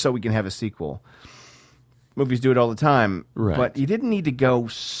 Just so we can have a sequel. Movies do it all the time, right? But you didn't need to go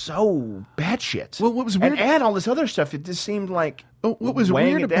so batshit. Well, what was weird and add all this other stuff? It just seemed like what was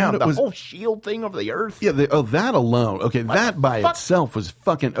weird about the was whole shield thing over the earth. Yeah, that alone. Okay, that by itself was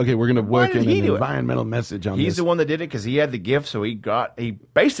fucking. Okay, we're gonna work in an environmental message on this. He's the one that did it because he had the gift, so he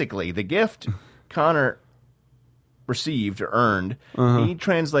basically the gift Connor received or earned. He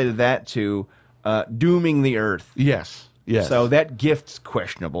translated that to dooming the earth. Yes. So that gift's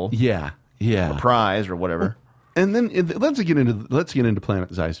questionable. Yeah. A prize or whatever. And then let's get into Planet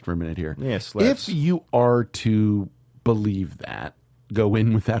Zeist for a minute here. Yes, let's. If you are to believe that, go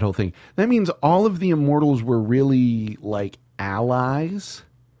in with that whole thing, that means all of the immortals were really like allies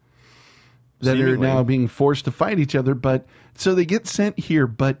that are now being forced to fight each other. But so they get sent here,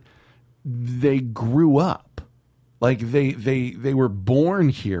 but they grew up. Like they were born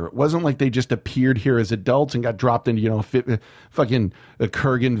here. It wasn't like they just appeared here as adults and got dropped into fucking a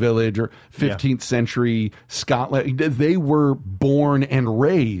Kurgan village or 15th century Scotland. They were born and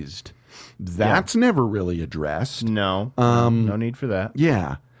raised. That's never really addressed. No, no need for that.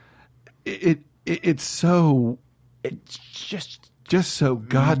 Yeah, it's just so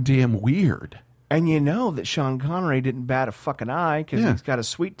goddamn weird. And you know that Sean Connery didn't bat a fucking eye because he's got a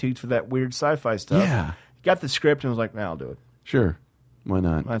sweet tooth for that weird sci-fi stuff. Yeah. Got the script and was like, I'll do it. Sure. Why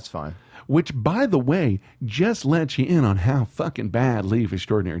not? That's fine. Which, by the way, just lets you in on how fucking bad Leaf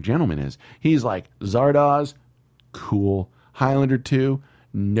Extraordinary Gentleman is. He's like, Zardoz, cool. Highlander 2,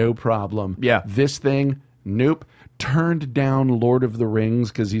 no problem. Yeah. This thing, nope. Turned down Lord of the Rings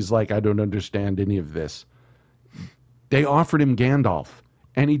because he's like, I don't understand any of this. They offered him Gandalf,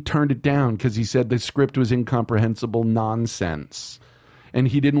 and he turned it down because he said the script was incomprehensible nonsense. And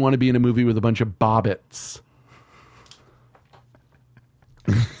he didn't want to be in a movie with a bunch of bobbits.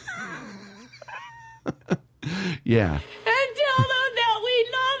 Yeah. And tell them that we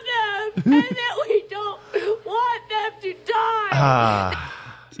love them and that we don't want them to die.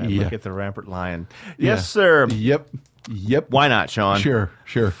 Look at the rampant lion. Yes, sir. Yep. Why not, Sean? Sure.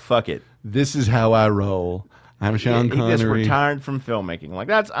 Fuck it. This is how I roll. I'm Sean Connery. He just retired from filmmaking. Like,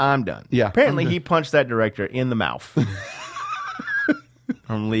 I'm done. Yeah. Apparently, he punched that director in the mouth.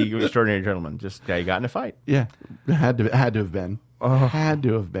 From League of Extraordinary Gentlemen. Just got in a fight. Yeah. Had to have been. Had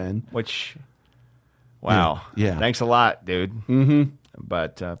to have been. Which, wow. Yeah. Thanks a lot, dude. Mm-hmm.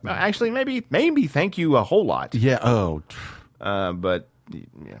 But actually, maybe thank you a whole lot. Yeah. Oh. But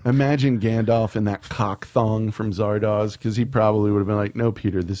Yeah. Imagine Gandalf in that cock thong from Zardoz, because he probably would have been like, "No,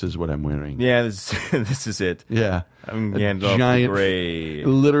 Peter, this is what I'm wearing." Yeah, this is it. Yeah, I'm Gandalf giant, the Grey.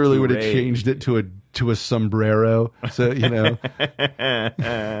 literally would have changed it to a sombrero. So The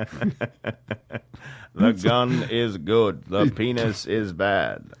gun is good. The penis is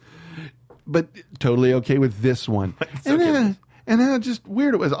bad. But totally okay with this one. And then just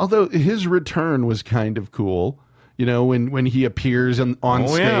weird it was. Although his return was kind of cool. You know, when he appears on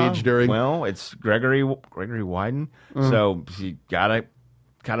stage during. Well, it's Gregory Wyden, so you gotta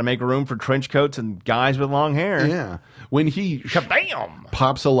make room for trench coats and guys with long hair. Yeah, when he kabam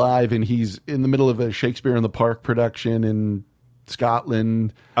pops alive and he's in the middle of a Shakespeare in the Park production in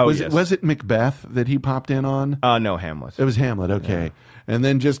Scotland. Oh, was it Macbeth that he popped in on? No, Hamlet. It was Hamlet. Okay, yeah. And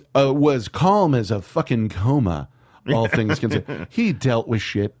then just was calm as a fucking coma. All things considered, he dealt with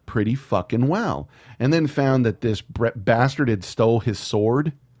shit pretty fucking well, and then found that this bastard had stole his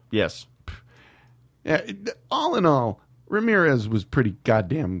sword. Yes. Yeah, all in all, Ramirez was pretty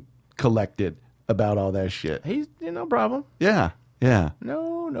goddamn collected about all that shit. He's no problem. Yeah.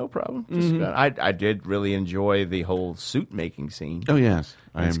 No problem. Just I did really enjoy the whole suit making scene. Oh yes,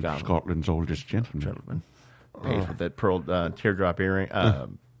 I am Scotland's oldest gentleman. Paid with that pearl teardrop earring,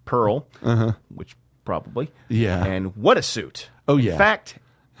 pearl, which. Probably. Yeah. And what a suit. Oh, yeah. In fact,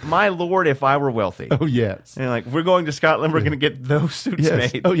 my lord, if I were wealthy. Oh, yes. And like, we're going to Scotland, we're going to get those suits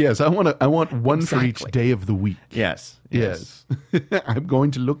made. Oh, yes. I want one for each day of the week. Yes. I'm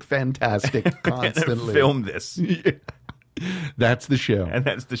going to look fantastic constantly. Film this. Yeah. That's the show. And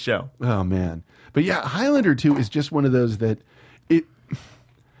that's the show. Oh, man. But yeah, Highlander 2 is just one of those that it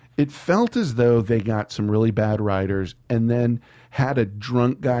felt as though they got some really bad writers and then had a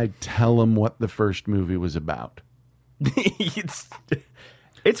drunk guy tell them what the first movie was about. It's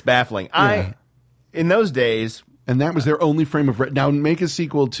baffling. Yeah. In those days, and that was their only frame of reference. Now make a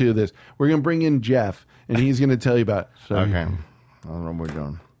sequel to this. We're going to bring in Jeff, and he's going to tell you about it. So, okay, I don't know what we're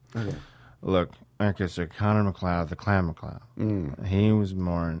doing. Okay. Look, okay, so Connor McLeod, the Clan McLeod, he was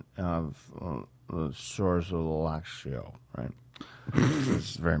born of the shores of the Loch Show, right? This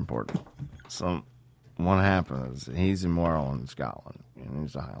is very important. So what happens? He's immoral in Scotland, and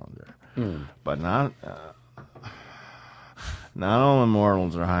he's a Highlander. But not all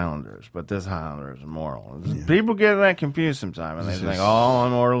immortals are Highlanders, but this Highlander is immoral. People get that confused sometimes, and they think all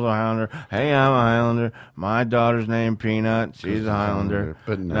immortals are Highlander. Hey, I'm a Highlander. My daughter's named Peanut. She's a Highlander.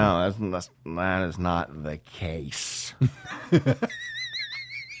 But no, that is not the case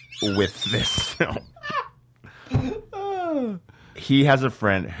with this film. He has a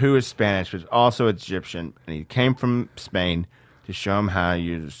friend who is Spanish, who's also Egyptian, and he came from Spain to show him how to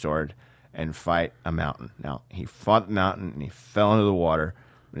use a sword and fight a mountain. Now, he fought the mountain, and he fell into the water,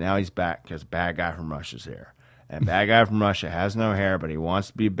 but now he's back because bad guy from Russia's here. And bad guy from Russia has no hair, but he wants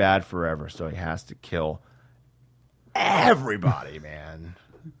to be bad forever, so he has to kill everybody, man.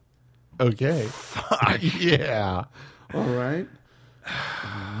 Okay. Fuck. Yeah. All right.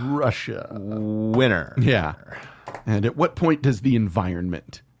 Russia. Winner. Yeah. And at what point does the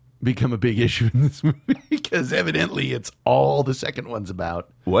environment become a big issue in this movie? Because evidently it's all the second one's about.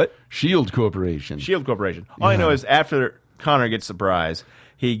 What? Shield Corporation. Shield Corporation. All I know is after Connor gets the prize,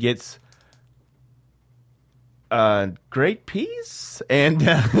 he gets great peas and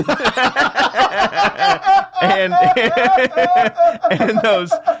and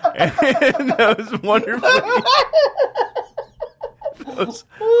those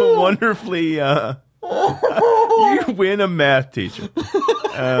wonderfully you win a math teacher.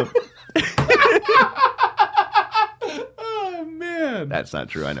 Oh man, that's not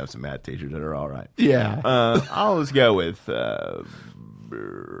true. I know some math teachers that are all right. Yeah. I'll just go with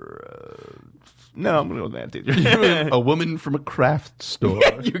no, I'm going to go with math teacher. A woman from a craft store.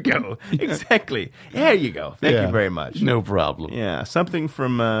 There you go. Exactly. There you go. Thank you very much. No problem. Yeah, something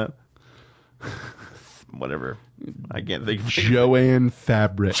from whatever. I can't think of it. Joanne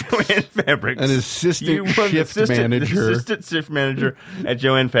Fabrics. Joanne Fabrics. An assistant shift manager. Assistant shift manager at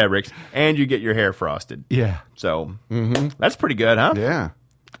Joanne Fabrics. And you get your hair frosted. Yeah. So, that's pretty good, huh? Yeah.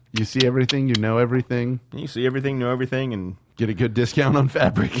 You see everything, you know everything. You see everything, know everything, and get a good discount on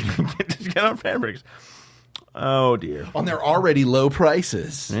fabric. Get a discount on fabrics. Oh, dear. On their already low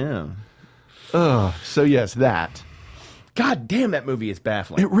prices. Yeah. So, yes, that. God damn, that movie is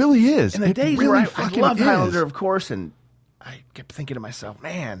baffling. It really is. In the days really where I fucking loved is. Highlander, of course, and I kept thinking to myself,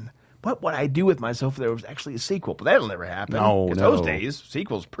 man, what would I do with myself if there was actually a sequel? But that'll never happen. No. Those days,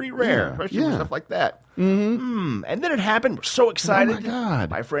 sequels pretty rare, especially with stuff like that. Mm-hmm. And then it happened. We're so excited. Oh, my God.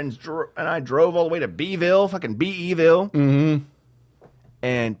 My friends and I drove all the way to Beeville, fucking B-Eville. Mm-hmm.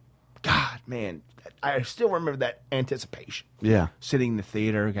 And, God, man, that I still remember that anticipation. Yeah. Sitting in the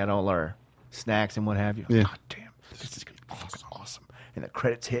theater, got all our snacks and what have you. Yeah. God damn, this is going to be fucking awesome. And the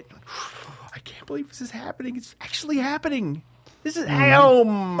credits hit. I can't believe this is happening. It's actually happening. This is, oh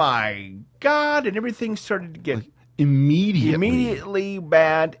my God. And everything started to get immediately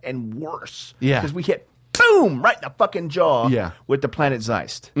bad and worse. Yeah. Because we hit, boom, right in the fucking jaw with the Planet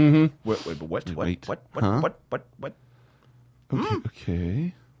Zeist. Mm-hmm. What?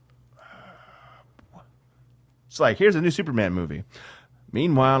 Okay. It's like, here's a new Superman movie.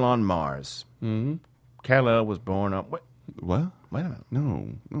 Meanwhile, on Mars, Kal-El was born up. What? What? Wait a minute.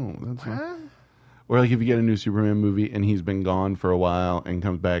 No, that's not. Or like if you get a new Superman movie and he's been gone for a while and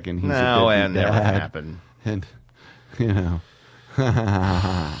comes back and he's no, a it deadbeat never dad. happened. And, you know.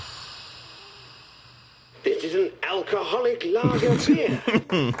 This is an alcoholic lager beer.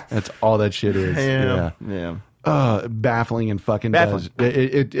 That's all that shit is. Yeah. Baffling and fucking does.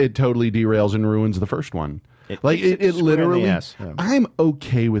 It totally derails and ruins the first one. It literally. I'm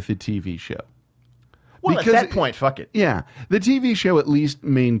okay with the TV show. Well, because at that point, fuck it. Yeah, the TV show at least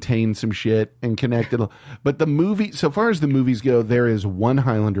maintained some shit and connected. But the movie, so far as the movies go, there is one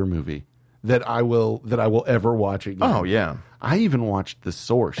Highlander movie that I will ever watch again. Oh yeah, I even watched The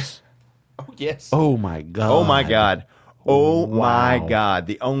Source. Oh yes. Oh my God. Oh my God. Oh my God.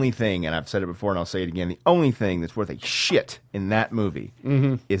 The only thing, and I've said it before and I'll say it again, the only thing that's worth a shit in that movie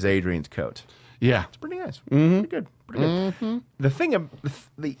is Adrian's coat. Yeah. It's pretty nice. Pretty good.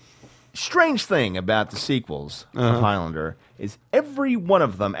 The strange thing about the sequels of Highlander is every one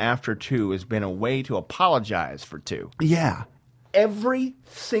of them after 2 has been a way to apologize for 2. Yeah. Every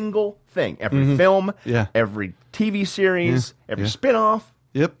single thing. Every film, every TV series, every spin-off.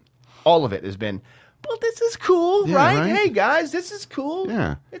 Yep. All of it has been, well, this is cool, right? Hey, guys, this is cool.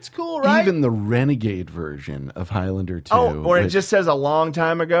 Yeah. It's cool, right? Even the Renegade version of Highlander 2. Oh, or it just says a long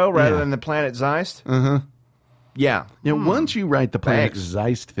time ago rather than the Planet Zeist? Yeah. Yeah, once you write the Planet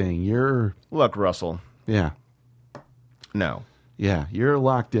Zeist thing, you're... Look, Russell. Yeah. No. Yeah, you're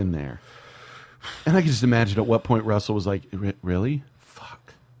locked in there. And I can just imagine at what point Russell was like, really?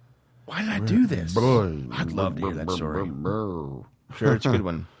 Fuck. Why did I do this? I'd love to hear that story. Sure, it's a good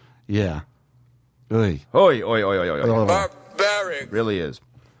one. Yeah. Oy. Oi, oi, oi, oi, oi. Barbaric. It really is.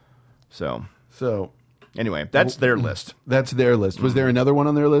 So, anyway, that's their list. That's their list. Was there another one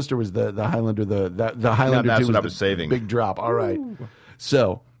on their list, or was the Highlander the Highlander? That's 2 what I was was saving. Big drop. All right.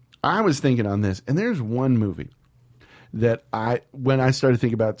 So I was thinking on this, and there's one movie that when I started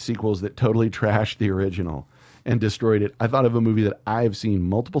thinking about sequels that totally trashed the original and destroyed it, I thought of a movie that I've seen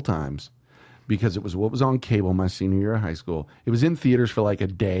multiple times because it was what was on cable my senior year of high school. It was in theaters for like a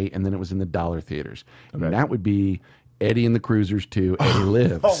day, and then it was in the dollar theaters. Okay. And that would be Eddie and the Cruisers 2, Eddie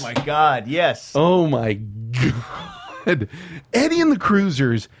Lives. Oh, my God, yes. Oh, my God. Eddie and the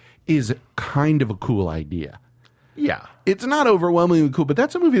Cruisers is kind of a cool idea. Yeah. It's not overwhelmingly cool, but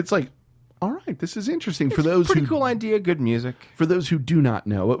that's a movie that's like, all right, this is interesting. For those pretty cool idea, good music. For those who do not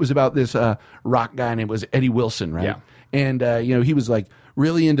know, it was about this rock guy named was Eddie Wilson, right? Yeah. And he was like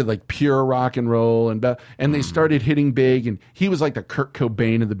really into like pure rock and roll, and they started hitting big, and he was like the Kurt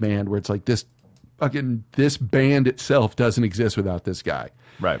Cobain of the band, where it's like this band itself doesn't exist without this guy,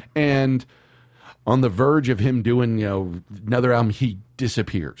 right? And on the verge of him doing another album, he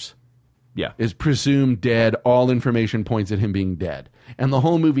disappears. Yeah. Is presumed dead. All information points at him being dead. And the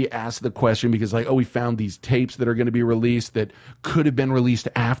whole movie asks the question because, like, we found these tapes that are going to be released that could have been released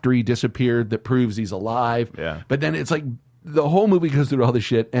after he disappeared that proves he's alive. Yeah. But then it's like the whole movie goes through all this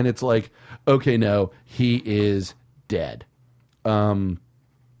shit, and it's like, okay, no, he is dead. Phil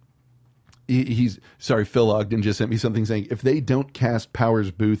Ogden just sent me something saying, if they don't cast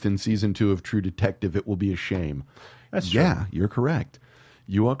Powers Booth in season 2 of True Detective, it will be a shame. That's true. Yeah, you're correct.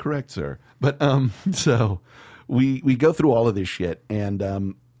 You are correct, sir. But so we go through all of this shit,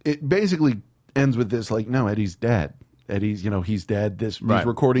 and it basically ends with this, like, no, Eddie's dead. Eddie's, he's dead. These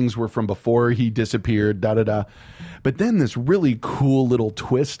recordings were from before he disappeared, da-da-da. But then this really cool little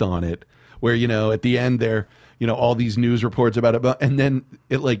twist on it where, at the end there, all these news reports about it, and then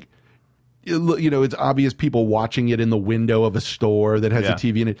it, like, it's obvious people watching it in the window of a store that has a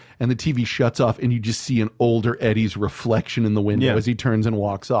TV in it, and the TV shuts off, and you just see an older Eddie's reflection in the window as he turns and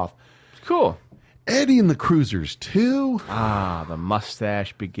walks off. Cool. Eddie and the Cruisers 2. Ah, the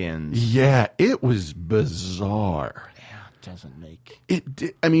mustache begins. Yeah, it was bizarre. Yeah, it doesn't make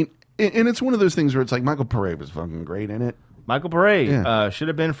it. I mean, and it's one of those things where it's like Michael Paré was fucking great in it. Michael Paré should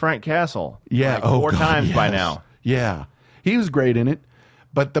have been Frank Castle. Yeah, like 4 times by now. Yeah, he was great in it.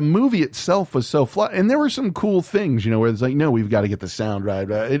 But the movie itself was so flat. And there were some cool things, where it's like, no, we've got to get the sound right.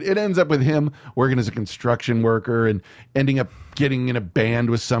 It ends up with him working as a construction worker and ending up getting in a band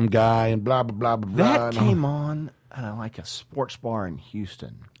with some guy and blah, blah, blah, blah. That came on at like a sports bar in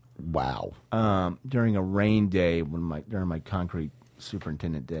Houston. Wow. During a rain day during my concrete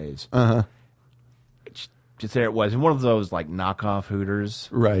superintendent days. Uh-huh. Just there it was. And one of those like knockoff Hooters.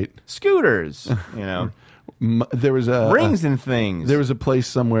 Right. Scooters, There was rings and things. There was a place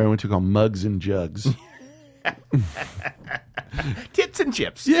somewhere I went to called Mugs and Jugs. Tits and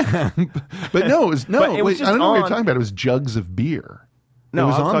chips. Yeah. But no, it was just I don't know what you're talking about. It was jugs of beer. No, it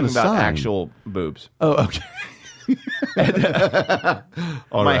was I was on talking the about sign. actual boobs. Oh, okay.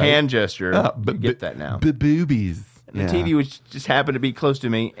 My hand gesture. You get that now. Boobies. And the TV was just happened to be close to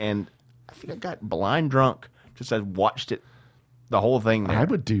me, and I think I got blind drunk. Just I watched it, the whole thing there. I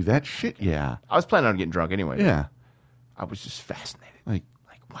would do that shit, yeah. I was planning on getting drunk anyway. Yeah. I was just fascinated. Like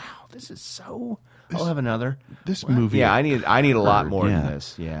wow, this is so... I'll have another. This movie... Yeah, I need a lot more than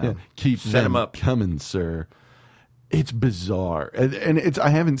this. Yeah. Keep Set them up. coming, sir. It's bizarre. And it's I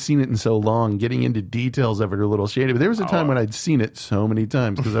haven't seen it in so long. Getting into details of it are a little shady. But there was a time when I'd seen it so many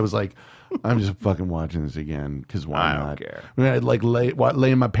times because I was like, I'm just fucking watching this again because why not? I don't care. I mean, I'd like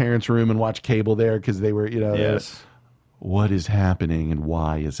lay in my parents' room and watch cable there because they were, Yes. What is happening and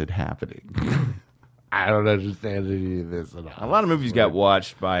why is it happening? I don't understand any of this at all. A lot of movies got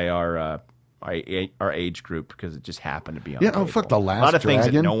watched by our age group because it just happened to be on. Yeah, cable. fuck The Last A lot of things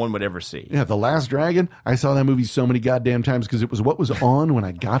that Dragon. no one would ever see. Yeah, The Last Dragon. I saw that movie so many goddamn times because it was what was on when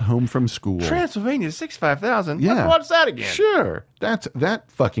I got home from school. Transylvania 65,000. Yeah. Let's watch that again. Sure.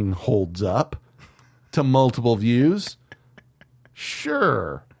 That fucking holds up to multiple views.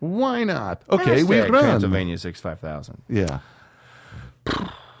 Sure. Why not? Okay, we Hashtag run. Transylvania 65,000. Yeah.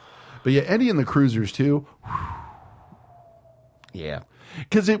 But yeah, Eddie and the Cruisers too. Yeah.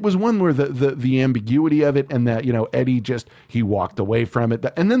 Because it was one where the ambiguity of it and that, Eddie he walked away from it.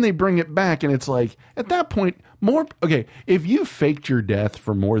 And then they bring it back and it's like, at that point, if you faked your death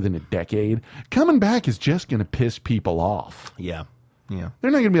for more than a decade, coming back is just going to piss people off. Yeah. Yeah.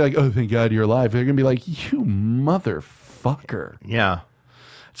 They're not going to be like, oh, thank God you're alive. They're going to be like, you motherfucker. Yeah.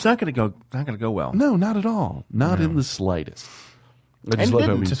 It's not going to go well. No, not at all. Not in the slightest. I just love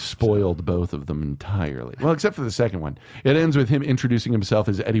how we spoiled both of them entirely. Well, except for the second one. It ends with him introducing himself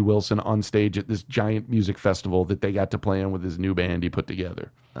as Eddie Wilson on stage at this giant music festival that they got to play on with his new band he put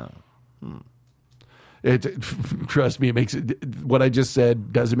together. Trust me, it makes what I just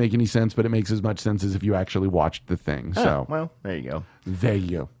said doesn't make any sense, but it makes as much sense as if you actually watched the thing. So, well, there you go. There you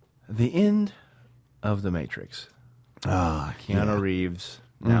go. The end of The Matrix. Keanu Reeves,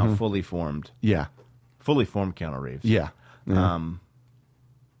 now fully formed. Yeah. Fully formed Keanu Reeves. Yeah.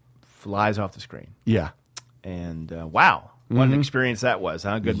 Flies off the screen. Yeah. And wow, what an experience that was,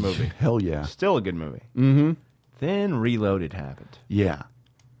 huh? Good movie. Hell yeah. Still a good movie. Mm-hmm. Then Reloaded happened. Yeah.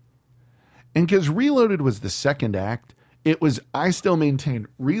 And because Reloaded was the second act, I still maintain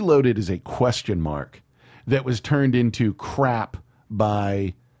Reloaded is a question mark that was turned into crap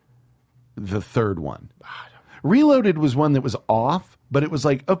by the third one. Reloaded was one that was off, but it was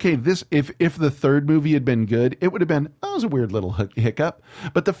like, okay, if the third movie had been good, it would have been, that was a weird little hiccup.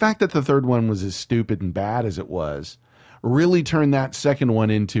 But the fact that the third one was as stupid and bad as it was really turned that second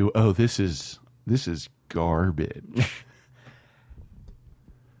one into, oh, this is garbage.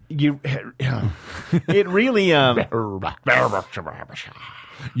 It really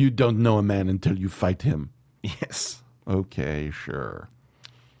you don't know a man until you fight him. Yes. Okay, sure.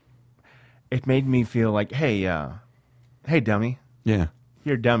 It made me feel like, hey, dummy. Yeah.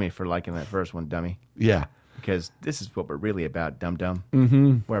 You're a dummy for liking that first one, dummy. Yeah. Because this is what we're really about, dum-dum.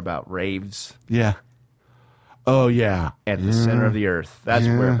 Mm-hmm. We're about raves. Yeah. Oh, yeah. At the center of the earth. That's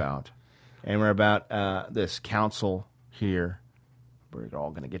what we're about. And we're about this council here. We're all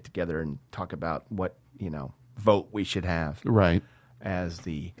going to get together and talk about what, vote we should have. Right. As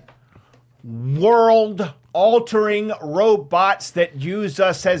the world-altering robots that use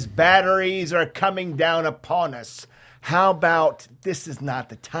us as batteries are coming down upon us. How about this is not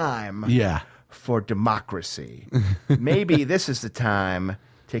the time for democracy? Maybe this is the time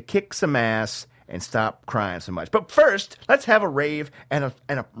to kick some ass and stop crying so much. But first, let's have a rave and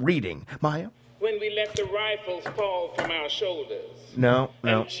a reading. Maya? When we let the rifles fall from our shoulders. No.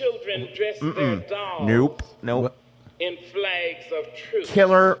 And children dress their dolls. Nope. In flags of truth.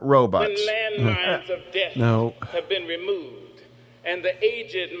 Killer robots. When landmines of death have been removed, and the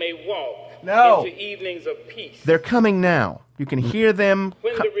aged may walk into evenings of peace. They're coming now. You can hear them.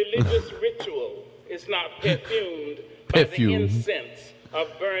 When the religious ritual is not perfumed by the incense of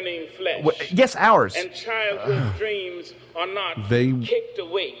burning flesh. Yes, ours. And childhood dreams are not They- kicked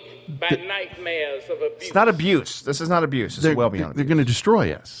awake by nightmares of abuse. It's not abuse. This is not abuse. This is well beyond They're going to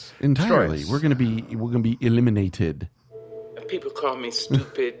destroy us entirely. Destroy us. We're going to be eliminated. People call me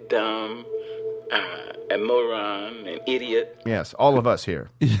stupid, dumb, a moron, an idiot. Yes, all of us here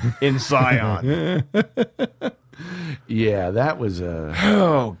in Zion. Yeah, that was a.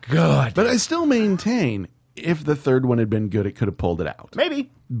 Oh, God. But I still maintain if the third one had been good, it could have pulled it out.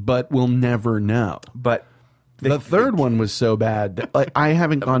 Maybe. But we'll never know. But the third one was so bad that like, I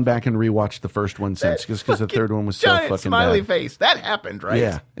haven't gone back and rewatched the first one since just because the third one was so giant fucking smiley bad. face. That happened, right?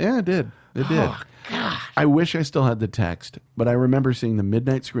 Yeah, it did. It did. Oh, God. I wish I still had the text, but I remember seeing the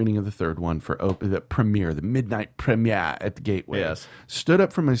midnight screening of the third one for the midnight premiere at the Gateway. Yes. Stood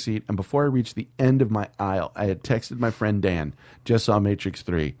up from my seat, and before I reached the end of my aisle, I had texted my friend Dan, just saw Matrix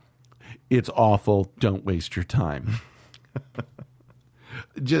 3. It's awful. Don't waste your time.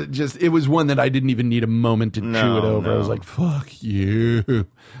 just it was one that I didn't even need a moment to chew it over. I was like, fuck you.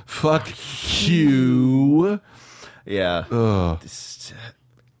 Fuck you. Yeah. Ugh.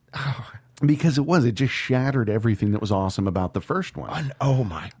 Because it just shattered everything that was awesome about the first one. Oh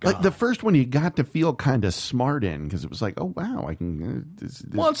my God! Like the first one, you got to feel kind of smart in because it was like, oh wow, I can. This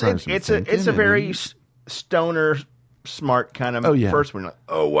Well, it's a very stoner, smart kind of first one. Like,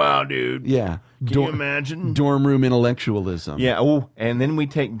 oh wow, dude! Yeah, Can you imagine dorm room intellectualism? Yeah. Oh, and then we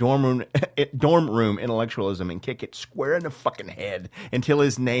take dorm room intellectualism and kick it square in the fucking head until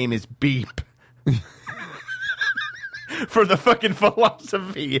his name is Beep. For the fucking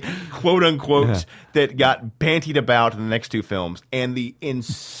philosophy, quote unquote, that got bantied about in the next two films, and the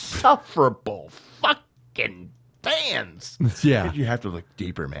insufferable fucking fans. Yeah, you have to look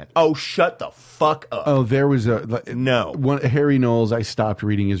deeper, man. Oh, shut the fuck up. Oh, there was Harry Knowles. I stopped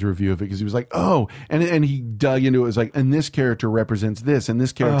reading his review of it because he was like, oh, and he dug into it. It was like, and this character represents this, and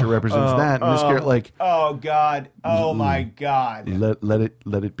this character represents that, and this character like, oh God, oh my God.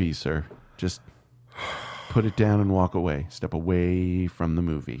 Let it be, sir. Just. Put it down and walk away. Step away from the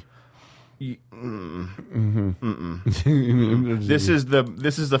movie. This is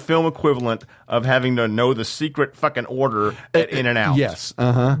the film equivalent of having to know the secret fucking order at In-N-Out. Yes.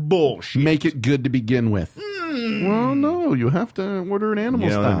 Bullshit. Make it good to begin with. Well, no, you have to order an animal You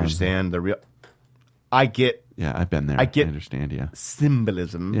don't style. understand the real. I get. Yeah, I've been there. I understand. Yeah,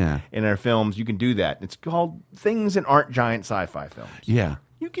 symbolism. Yeah. In our films, you can do that. It's called things that aren't giant sci-fi films. Yeah.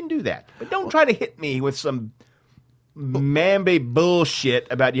 You can do that. But don't try to hit me with some mamby bullshit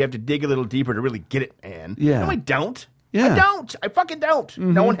about you have to dig a little deeper to really get it, man. Yeah. No, I don't. Yeah. I don't. I fucking don't.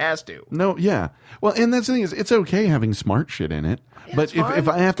 No one has to. No, yeah. Well, and that's the thing is, it's okay having smart shit in it. But if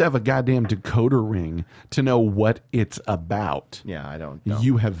I have to have a goddamn decoder ring to know what it's about, yeah, I don't.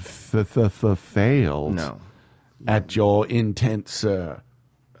 You have failed. No. At your intent, sir.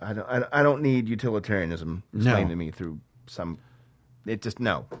 I don't need utilitarianism explained to me through some. It just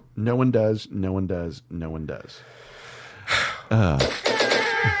no. No one does. No one does. No one does.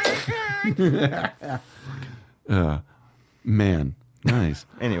 Man, nice.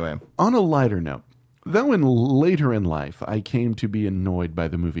 Anyway, on a lighter note, though, later in life, I came to be annoyed by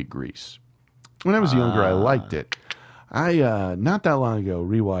the movie Grease. When I was younger, I liked it. I not that long ago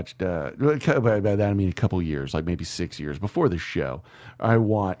rewatched. By that I mean a couple years, like maybe 6 years before the show. I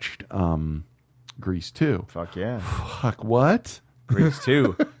watched Grease 2. Fuck yeah. Fuck what? Grease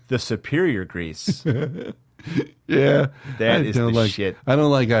 2, the superior Grease. Yeah, that is the shit. I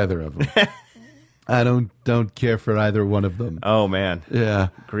don't like either of them. I don't care for either one of them. Oh man, yeah,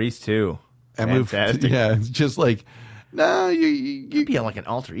 Grease 2, fantastic. It's just like, no, you be like an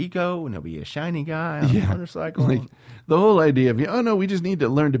alter ego, and he'll be a shiny guy on a motorcycle. Like the whole idea of we just need to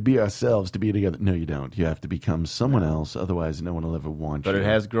learn to be ourselves to be together. No, you don't. You have to become someone else. Otherwise, no one will ever want you. But it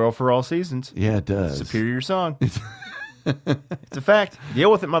has "Girl for All Seasons." Yeah, it does. Superior song. It's a fact.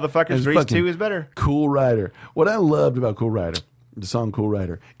 Deal with it, motherfuckers. Grease 2 is better. Cool Rider. What I loved about Cool Rider, the song Cool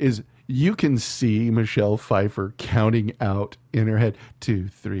Rider, is you can see Michelle Pfeiffer counting out in her head 2,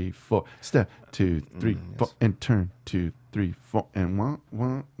 3, 4. Step 2, 3, 4, and turn 2, 3, 4, and 1,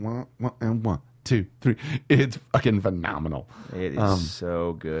 and 1, 2, 3. It's fucking phenomenal. It is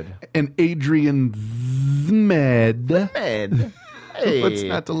so good. And Adrian Zmed. Hey, what's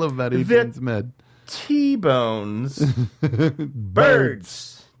not to love about Adrian Zmed? T-bones.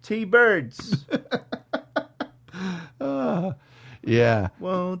 Birds. T-birds. Yeah.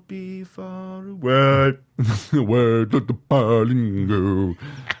 Won't be far away. Where did the darling go?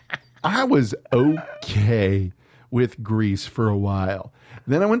 I was okay with Grease for a while.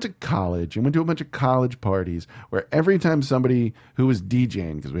 Then I went to college and went to a bunch of college parties where every time somebody who was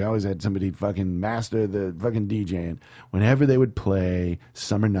DJing, because we always had somebody fucking master the fucking DJing, whenever they would play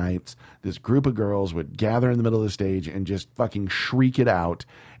Summer Nights, this group of girls would gather in the middle of the stage and just fucking shriek it out,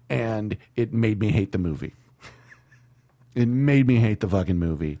 and it made me hate the movie. It made me hate the fucking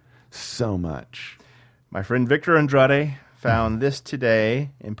movie so much. My friend Victor Andrade found this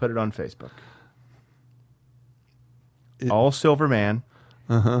today and put it on Facebook. All silver man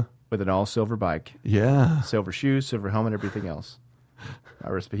with an all silver bike. Yeah. Silver shoes, silver helmet, everything else.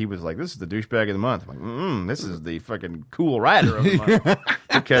 He was like, this is the douchebag of the month. I'm like, this is the fucking cool rider of the month.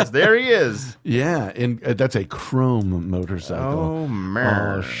 Because there he is. Yeah, and that's a chrome motorcycle. Oh,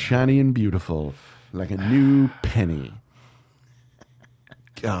 man. All shiny and beautiful, like a new penny.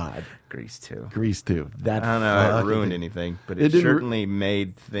 God. Grease 2. Grease 2. That I don't know if it ruined anything, but it certainly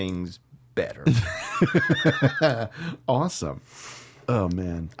made things better. Awesome. Oh,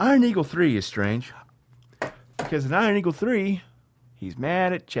 man. Iron Eagle 3 is strange. Because in Iron Eagle 3, he's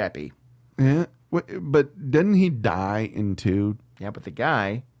mad at Chappie. Yeah, but didn't he die in 2? Yeah, but the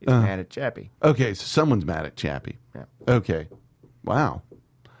guy is mad at Chappie. Okay, so someone's mad at Chappie. Yeah. Okay. Wow.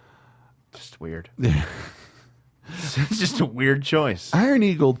 Just weird. It's just a weird choice. Iron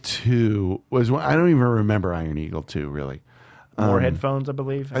Eagle 2 was one, I don't even remember Iron Eagle 2, really. More headphones, I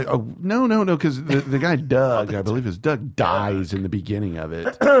believe. No, because the guy Doug, I believe it's Doug, dies in the beginning of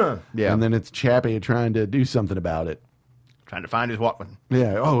it. Yeah. And then it's Chappie trying to do something about it. Trying to find his Walkman.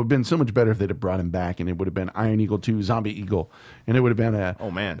 Yeah. Oh, it would have been so much better if they'd have brought him back, and it would have been Iron Eagle 2, Zombie Eagle, and it would have been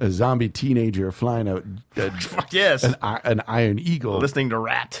a zombie teenager flying Fuck yes, an Iron Eagle, listening to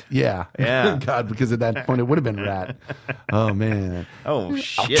Rat. Yeah. God, because at that point it would have been Rat. Oh man. Oh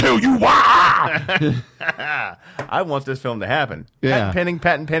shit. I'll tell you why. I want this film to happen. Yeah.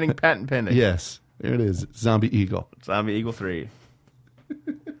 Patent pending. Yes. There it is. Zombie Eagle. Zombie Eagle 3.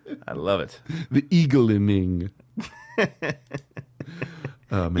 I love it. The Eagle-ing.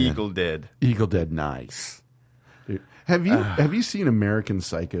 Oh, man. Eagle Dead. Eagle Dead, nice. Dude, have you seen American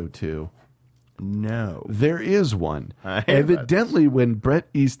Psycho 2? No. There is one. Evidently, when Bret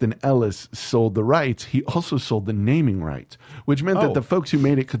Easton Ellis sold the rights, he also sold the naming rights, which meant that the folks who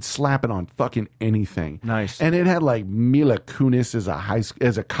made it could slap it on fucking anything. Nice. And it had like Mila Kunis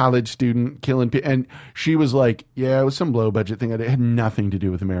as a college student killing people, and she was like, "Yeah, it was some low budget thing. It had nothing to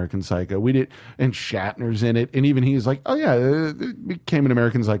do with American Psycho. We did." And Shatner's in it, and even he was like, "Oh yeah, it became an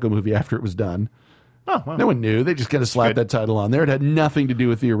American Psycho movie after it was done." Oh, well. No one knew. They just kind of slapped that title on there. It had nothing to do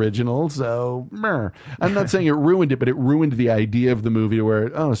with the original. So, I'm not saying it ruined it, but it ruined the idea of the movie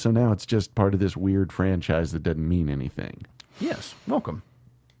where, so now it's just part of this weird franchise that doesn't mean anything. Yes. Welcome.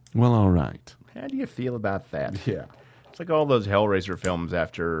 Well, all right. How do you feel about that? Yeah. It's like all those Hellraiser films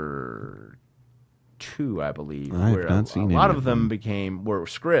after 2, I believe. I've where not seen a lot any of them were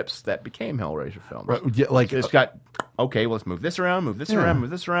scripts that became Hellraiser films. Right, yeah, like it's got, okay, well, let's move this around, move this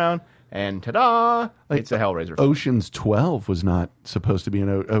around. And ta-da! It's a Hellraiser film. Ocean's 12 was not supposed to be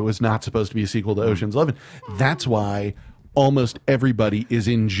a sequel to Ocean's 11. That's why almost everybody is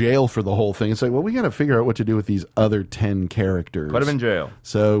in jail for the whole thing. It's like, well, we got to figure out what to do with these other 10 characters. Put them in jail.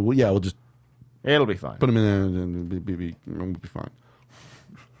 So, we'll just... It'll be fine. Put them in there and it'll be fine.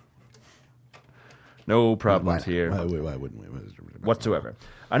 No problems here. Why wouldn't we? Whatsoever.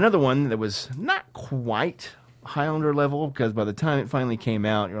 Another one that was not quite Highlander level, because by the time it finally came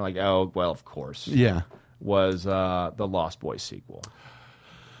out, you're like, oh, well, of course. Yeah. Was the Lost Boys sequel.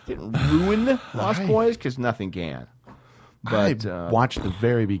 Didn't ruin Lost Boys, because nothing can. But I watched the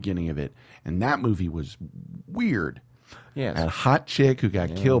very beginning of it, and that movie was weird. Yes. That hot chick who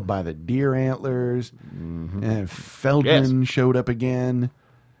got killed by the deer antlers, and Feldman showed up again.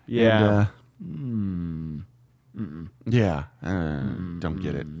 Yeah. And, don't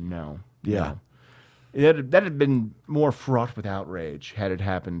get it. No. Yeah. No. That had been more fraught with outrage had it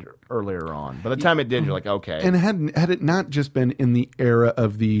happened earlier on. By the time it did, you're like, okay. And had it not just been in the era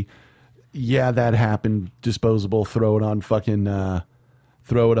of the, that happened, disposable, throw it out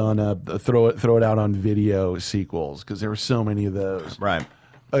on video sequels, because there were so many of those. Right.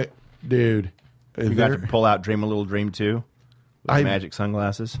 Dude. You got to pull out Dream a Little Dream 2 with magic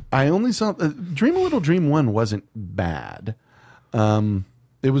sunglasses. I only saw Dream a Little Dream 1 wasn't bad.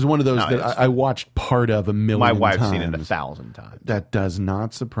 It was one of those that I watched part of a million times. My wife's seen it 1,000 times. That does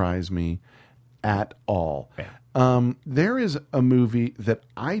not surprise me at all. Yeah. There is a movie that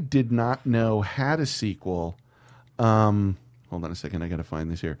I did not know had a sequel. Hold on a second. I got to find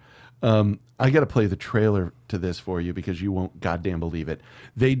this here. I got to play the trailer to this for you because you won't goddamn believe it.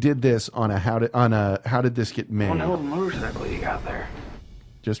 They did this on a How Did This Get Made? What the hell motorcycle you got there?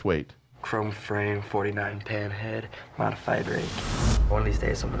 Just wait. chrome frame, 49 pan head, modified rake. One of these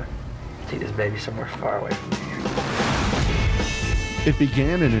days, I'm gonna take this baby somewhere far away from here. It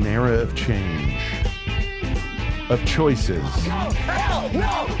began in an era of change, of choices. Hell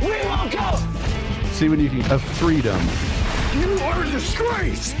no! We won't go! See when you can, of freedom. You are a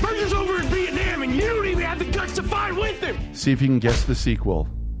disgrace! Burger's over in Vietnam and you don't even have the guts to fight with him! See if you can guess the sequel.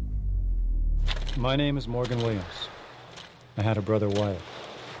 My name is Morgan Williams. I had a brother, Wyatt.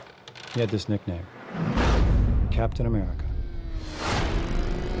 He had this nickname, Captain America.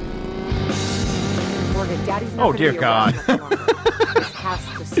 Morgan, Daddy's not Oh, gonna dear be God. around much longer. This has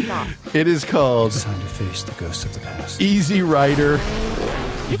to stop. It is called It's time to face the ghosts of the past. Easy Rider,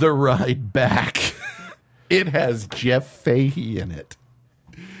 The Ride Back. It has Jeff Fahey in it.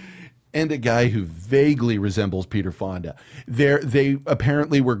 And a guy who vaguely resembles Peter Fonda. They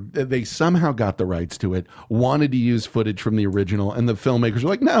somehow got the rights to it, wanted to use footage from the original, and the filmmakers were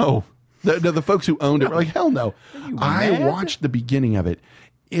like, no. The folks who owned it were like, hell no. I watched the beginning of it.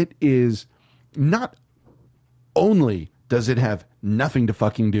 It is not only does it have nothing to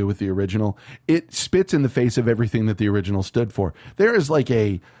fucking do with the original, it spits in the face of everything that the original stood for. There is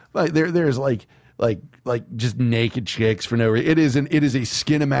just naked chicks for no reason. It is a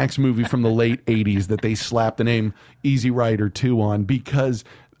Skinamax movie from the late 80s that they slapped the name Easy Rider 2 on because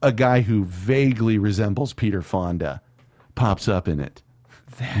a guy who vaguely resembles Peter Fonda pops up in it.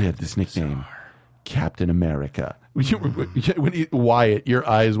 He had this nickname, Captain America. Wyatt, your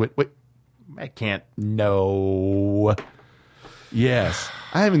eyes went, wait. I can't. No. Yes.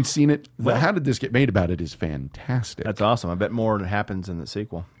 I haven't seen it. Well, How Did This Get Made About It is fantastic. That's awesome. I bet more happens in the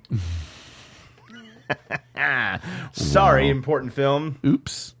sequel. Sorry, important film.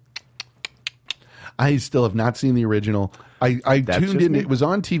 Oops. I still have not seen the original. I tuned in. It was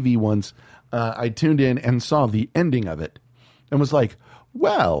on TV once. I tuned in and saw the ending of it and was like,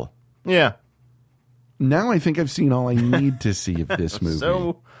 well. Yeah. Now I think I've seen all I need to see of this movie.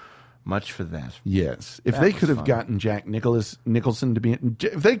 So much for that. Yes. If they could have gotten Jack Nicholson to be in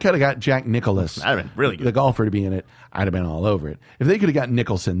it, if they could have got Jack Nicklaus, that'd have been really good. The golfer, to be in it, I'd have been all over it. If they could have gotten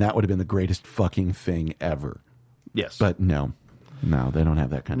Nicholson, that would have been the greatest fucking thing ever. Yes. But no, they don't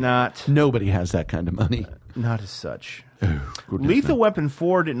have that kind of. Nobody has that kind of money. Not as such. Oh, Lethal Weapon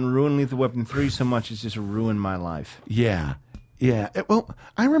 4 didn't ruin Lethal Weapon 3 so much as just ruined my life. Yeah. Yeah. Well,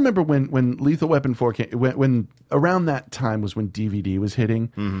 I remember when Lethal Weapon 4 came, when around that time was when DVD was hitting.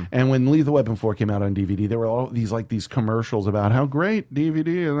 Mm-hmm. And when Lethal Weapon 4 came out on DVD, there were all these commercials about how great DVD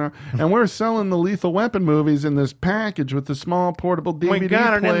is. And we're selling the Lethal Weapon movies in this package with the small portable DVD We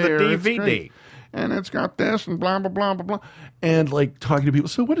got it player. in the It's DVD. great. And it's got this and blah, blah, blah, blah, blah. And like talking to people.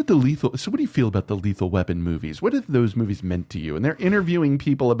 So what do you feel about the Lethal Weapon movies? What have those movies meant to you? And they're interviewing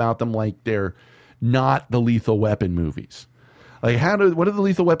people about them like they're not the Lethal Weapon movies. Like, what do the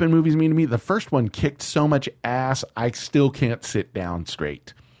Lethal Weapon movies mean to me? The first one kicked so much ass, I still can't sit down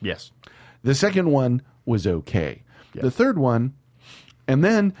straight. Yes. The second one was okay. Yes. The third one, and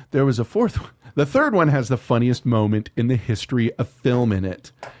then there was a fourth one. The third one has the funniest moment in the history of film in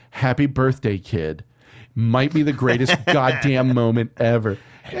it. Happy Birthday, Kid. Might be the greatest goddamn moment ever.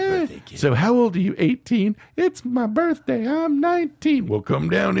 So how old are you? 18? It's my birthday. I'm 19. We'll come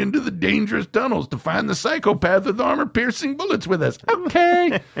down into the dangerous tunnels to find the psychopath with armor-piercing bullets with us.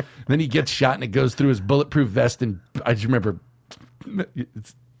 Okay. Then he gets shot and it goes through his bulletproof vest. And I just remember,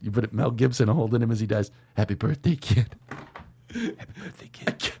 you put it Mel Gibson holding him as he dies. Happy birthday, kid. Happy birthday,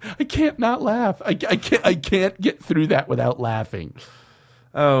 kid. I can't not laugh. I can't get through that without laughing.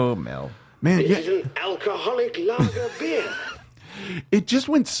 Oh, Mel. Man, It is an alcoholic lager beer. It just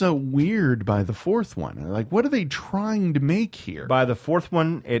went so weird by the fourth one. Like, what are they trying to make here? By the fourth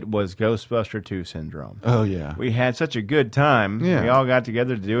one, it was Ghostbuster 2 syndrome. Oh, yeah. We had such a good time. Yeah. We all got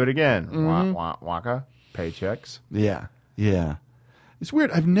together to do it again. Mhm. Waka. Paychecks. Yeah. Yeah. It's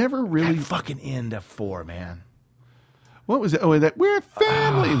weird. I've never really... That fucking end of 4, man. What was it? Oh, that we're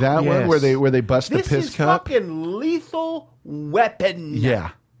family. That yes. one where they bust This the piss is cup. fucking Lethal Weapon.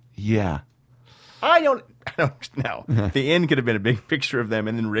 Yeah. Yeah. I don't know. The end could have been a big picture of them,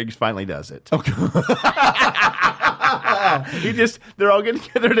 and then Riggs finally does it. Okay. They're all getting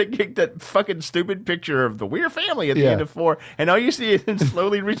together to get that fucking stupid picture of the We're family at the Yeah. end of 4, and all you see is him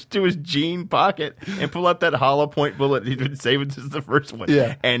slowly reach to his jean pocket and pull out that hollow point bullet he'd been saving since the first one.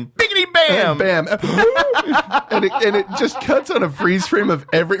 Yeah. And biggity bam! And bam. and it just cuts on a freeze frame of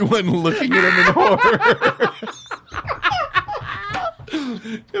everyone looking at him in horror.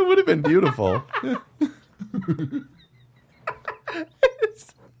 It would have been beautiful.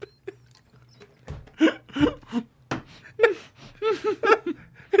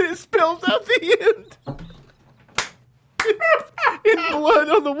 It spells out the end. in blood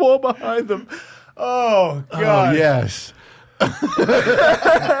on the wall behind them. Oh, God. Oh, yes.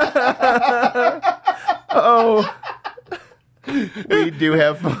 Oh. We do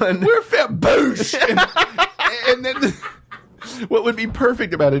have fun. We're boosh. And then what would be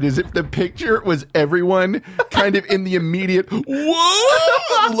perfect about it is if the picture was everyone kind of in the immediate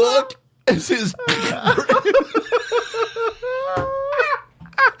whoa look as his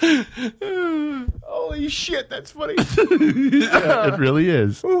Holy shit, that's funny. Yeah, it really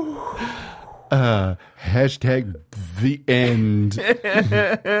is. Hashtag the end.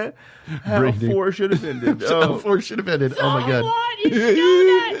 How 4 should have ended. How 4 should have ended. Oh my God.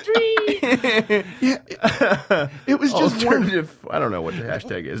 It was just alternative. I don't know what the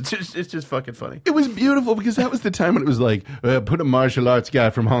hashtag is. It's just fucking funny. It was beautiful because that was the time when it was like, put a martial arts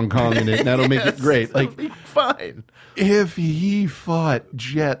guy from Hong Kong in it, and that'll make it great. Like, be fine. If he fought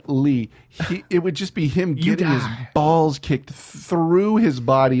Jet Li, it would just be him getting his balls kicked through his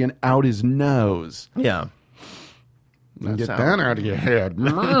body and out his nose. Yeah. Get that out of your head.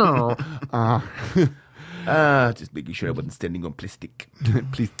 Just making sure I wasn't standing on plastic.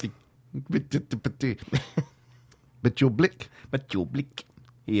 Plastic. But you're blick. But you're blick.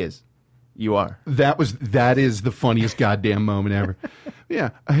 He is. You are. That is the funniest goddamn moment ever. Yeah,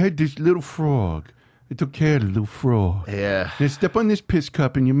 I had this little frog. I took care of the little frog. Yeah. Now step on this piss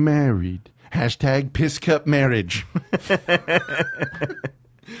cup and you're married. Hashtag piss cup marriage.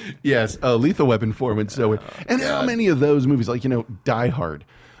 Yes, Lethal Weapon 4 went so. And how many of those movies, like, Die Hard.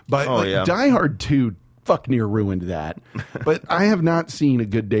 But Die Hard 2 fuck near ruined that. But I have not seen A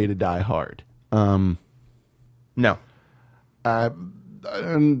Good Day to Die Hard. No.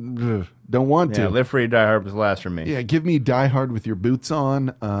 Don't want to. Live Free, Die Hard was last for me. Yeah, give me Die Hard with your boots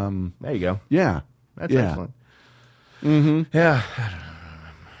on. There you go. Yeah. That's excellent. Mm-hmm. Yeah.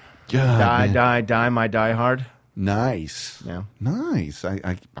 God, Die, my Die Hard. Nice. Yeah. Nice.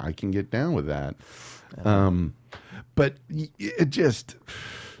 I can get down with that. But it just...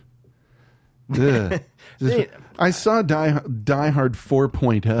 I saw Die Hard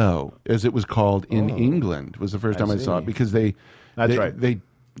 4.0, as it was called in England, was the first time I saw it, because they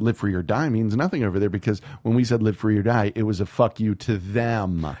Live Free or Die means nothing over there, because when we said Live Free or Die, it was a fuck you to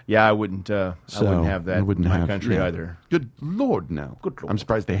them. Yeah, I wouldn't have that in my country either. Good Lord, no. Good Lord. I'm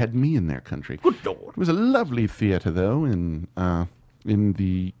surprised they had me in their country. Good Lord. It was a lovely theater, though, in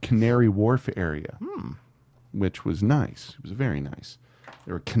the Canary Wharf area, which was nice. It was very nice.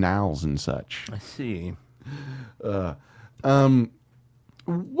 There were canals and such. I see. What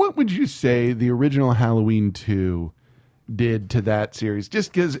would you say the original Halloween 2 did to that series?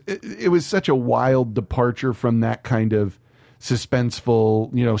 Just because it was such a wild departure from that kind of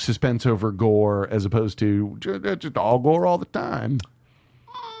suspenseful, suspense over gore, as opposed to just all gore all the time.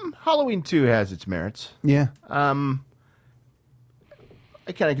 Halloween 2 has its merits. Yeah. I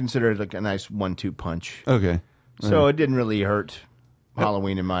kind of consider it like a nice 1-2 punch. Okay. So it didn't really hurt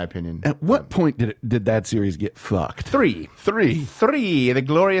Halloween, in my opinion. At what point did that series get fucked? 3. The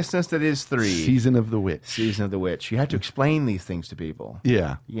gloriousness that is 3. Season of the Witch. Season of the Witch. You have to explain these things to people.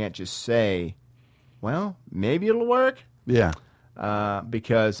 Yeah. You can't just say, well, maybe it'll work. Yeah.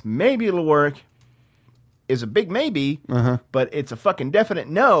 Because maybe it'll work is a big maybe, but it's a fucking definite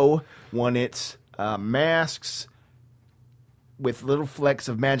no when it's masks with little flecks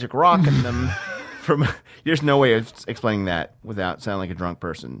of magic rock in them. There's no way of explaining that without sounding like a drunk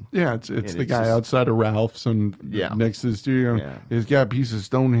person. Yeah, it's the guy outside of Ralph's and next to the studio. Yeah. He's got a piece of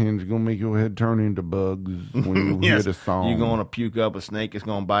Stonehenge going to make your head turn into bugs when you hear the song. You're going to puke up a snake. It's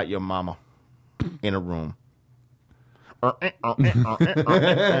going to bite your mama in a room.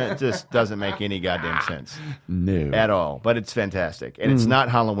 It just doesn't make any goddamn sense. No. At all. But it's fantastic. And it's not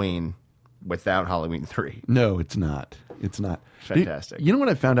Halloween without Halloween 3. No, it's not. It's not. Fantastic. You know what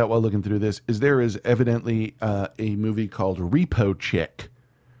I found out while looking through this is there is evidently a movie called Repo Chick,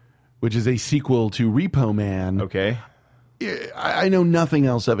 which is a sequel to Repo Man. Okay. I know nothing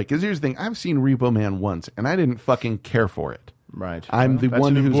else of it, because here's the thing. I've seen Repo Man once, and I didn't fucking care for it. Right. I'm the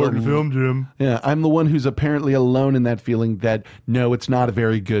one who's important film, Jim. Yeah, I'm the one who's apparently alone in that feeling that, no, it's not a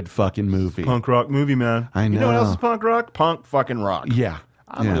very good fucking movie. Punk rock movie, man. I know. You know what else is punk rock? Punk fucking rock. Yeah.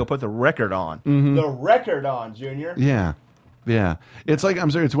 I'm going to go put the record on. Mm-hmm. The record on, Junior. Yeah. Yeah. It's like, I'm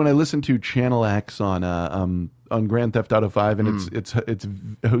sorry, it's when I listen to Channel X on Grand Theft Auto 5, and it's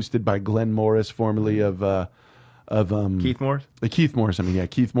hosted by Glenn Morris, formerly of Keith Morris? Keith Morris,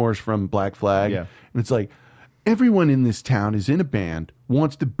 Keith Morris from Black Flag. Yeah. And it's like, everyone in this town is in a band,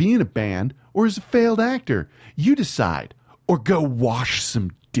 wants to be in a band, or is a failed actor. You decide. Or go wash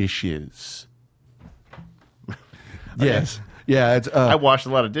some dishes. Yes. Yeah, it's. I washed a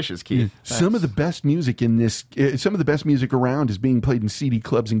lot of dishes, Keith. Some of the best music in this, some of the best music around is being played in CD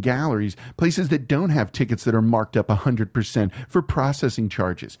clubs and galleries, places that don't have tickets that are marked up 100% for processing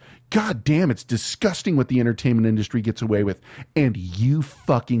charges. God damn, it's disgusting what the entertainment industry gets away with, and you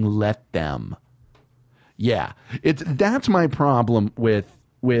fucking let them. Yeah, that's my problem with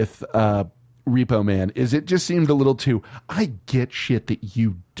Repo Man. Is it just seemed a little too? I get shit that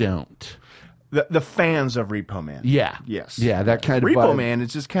you don't. The fans of Repo Man. Yeah. Yes. Yeah, that kind of Repo vibe. Man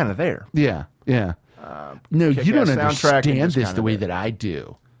is just kind of there. Yeah. Yeah. No, you don't understand this the way that I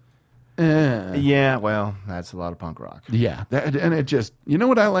do. Yeah, well, that's a lot of punk rock. Yeah, and it just, you know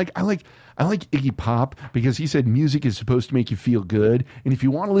what I like? I like Iggy Pop because he said music is supposed to make you feel good, and if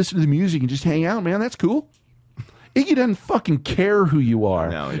you want to listen to the music and just hang out, man, that's cool. Iggy doesn't fucking care who you are,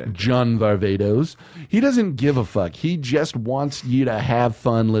 no, he doesn't. John Varvatos. He doesn't give a fuck. He just wants you to have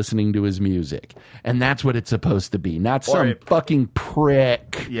fun listening to his music. And that's what it's supposed to be, not some fucking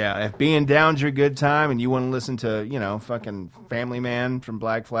prick. Yeah, if being down's your good time and you want to listen to, fucking Family Man from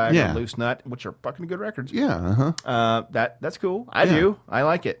Black Flag or Loose Nut, which are fucking good records. Yeah, that's cool. I do. I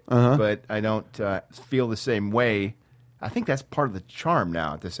like it. But I don't feel the same way. I think that's part of the charm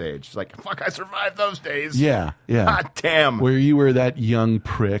now at this age. It's like, fuck, I survived those days. Yeah. God damn. Where you were that young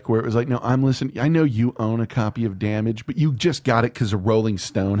prick where it was like, no, I'm listening. I know you own a copy of Damage, but you just got it because a Rolling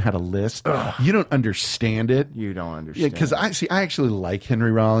Stone had a list. Ugh. You don't understand it. You don't understand. Yeah, because I actually like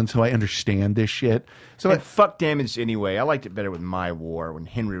Henry Rollins, so I understand this shit. So fuck Damage anyway. I liked it better with My War when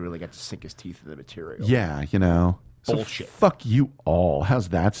Henry really got to sink his teeth into the material. Yeah, Bullshit. So fuck you all. How's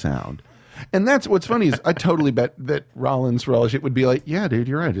that sound? And that's what's funny is I totally bet that Rollins for all shit would be like, yeah, dude,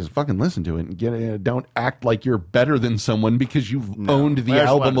 you're right. Just fucking listen to it and get it. Don't act like you're better than someone because you've owned the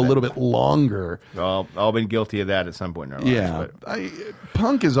album a little bit longer. All been guilty of that at some point in our lives. Yeah,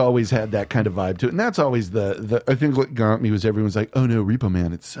 punk has always had that kind of vibe to it, and that's always the. I think what got me was everyone's like, oh no, Repo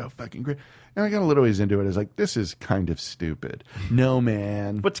Man, it's so fucking great. And I got a little ways into it. I was like, this is kind of stupid. No,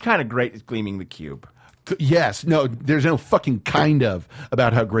 man. What's kind of great is Gleaming the Cube. Yes, no, there's no fucking kind of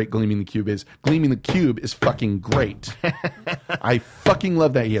about how great Gleaming the Cube is. Gleaming the Cube is fucking great. I fucking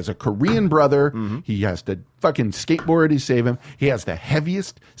love that. He has a Korean brother. Mm-hmm. He has to fucking skateboard to save him. He has the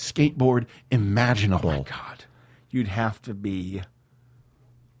heaviest skateboard imaginable. Oh my God. You'd have to be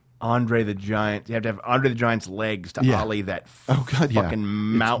Andre the Giant. You have to have Andre the Giant's legs to ollie that fucking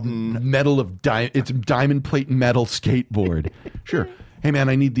mountain. It's metal of it's diamond plate metal skateboard. Sure. Hey man,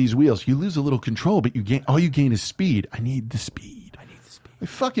 I need these wheels. You lose a little control, but all you gain is speed. I need the speed.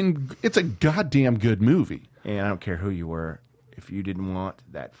 It's a goddamn good movie. And I don't care who you were, if you didn't want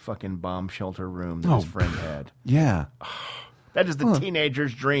that fucking bomb shelter room that his friend had. Yeah. That is the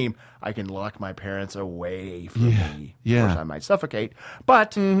teenager's dream. I can lock my parents away from me. Yeah. Of course, I might suffocate.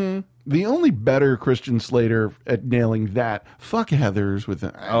 But the only better Christian Slater at nailing that, fuck Heathers with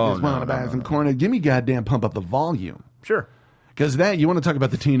the corner. Give me goddamn Pump Up the Volume. Sure. Because you want to talk about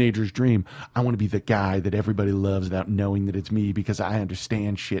the teenager's dream. I want to be the guy that everybody loves without knowing that it's me because I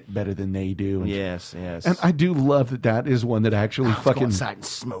understand shit better than they do. And, yes. And I do love that is one that actually fucking... go outside and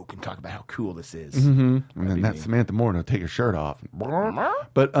smoke and talk about how cool this is. Mm-hmm. And then that's Samantha Morton will take her shirt off.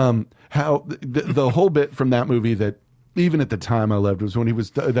 But how the whole bit from that movie that even at the time I loved was when he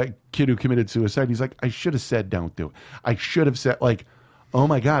was that kid who committed suicide. He's like, I should have said don't do it. I should have said like, oh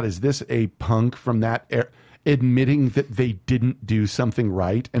my God, is this a punk from that era? Admitting that they didn't do something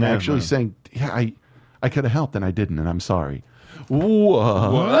right and actually saying, yeah, I could have helped and I didn't and I'm sorry.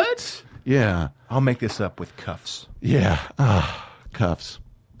 What? Yeah. I'll make this up with Cuffs. Yeah. Cuffs.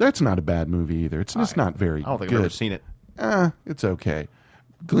 That's not a bad movie either. It's just not very good. I don't think I've ever seen it. It's okay.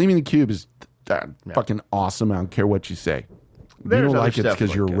 Gleaming the Cube is fucking awesome. I don't care what you say. You don't like it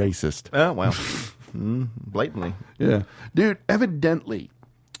because you're racist. Oh, well. Blatantly. Yeah. Dude, evidently...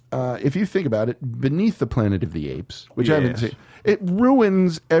 if you think about it, Beneath the Planet of the Apes, which I haven't seen, it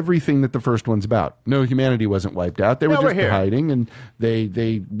ruins everything that the first one's about. No, humanity wasn't wiped out. They were just hiding, and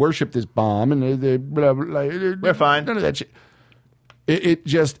they worshipped this bomb, and we're fine. None of that shit. It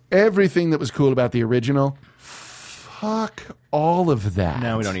just, everything that was cool about the original, fuck all of that.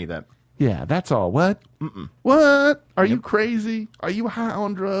 No, we don't need that. Yeah, that's all. What? What? Are you crazy? Are you high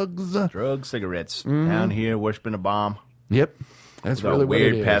on drugs? Drugs, cigarettes. Down here, worshiping a bomb. Yep. That's really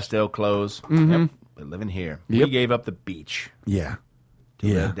weird pastel clothes. Mm-hmm. Yep. We're living here. Yep. We gave up the beach. Yeah. To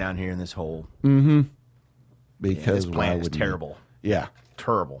live down here in this hole. Mm-hmm. Because this plan is terrible. Yeah.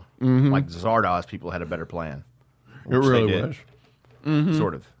 Terrible. Mm-hmm. Like Zardoz, people had a better plan. It really was. Mm-hmm.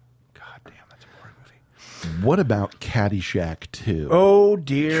 Sort of. God damn, that's a boring movie. What about Caddyshack 2? Oh,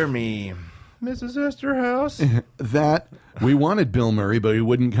 dear me. Mrs. Esterhouse. That, we wanted Bill Murray, but he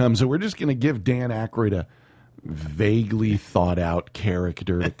wouldn't come, so we're just going to give Dan Aykroyd a vaguely thought out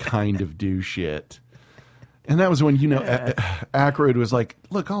character to kind of do shit. And that was when, you know, Aykroyd was like,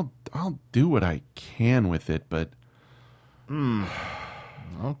 look, I'll do what I can with it, but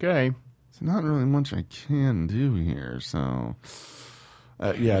okay. It's not really much I can do here, so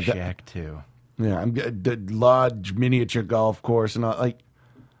Shack 2. Yeah, I'm the lodge miniature golf course and all, like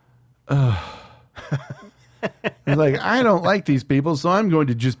it's like, I don't like these people, so I'm going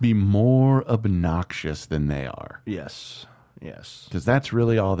to just be more obnoxious than they are. Yes. Because that's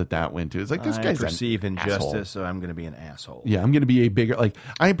really all that went to. It's like, this guy's perceive an injustice, asshole. so I'm going to be an asshole. Yeah, I'm going to be a bigger, like,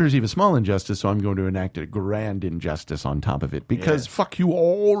 I perceive a small injustice, so I'm going to enact a grand injustice on top of it. Because fuck you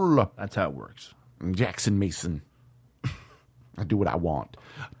all. That's how it works. I'm Jackson Mason. I do what I want.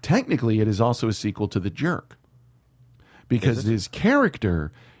 Technically, it is also a sequel to The Jerk. Because his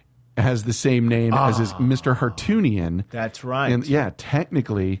character has the same name as his Mr. Hartunian. That's right. And yeah,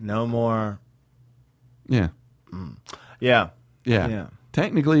 technically. No more. Yeah. Yeah.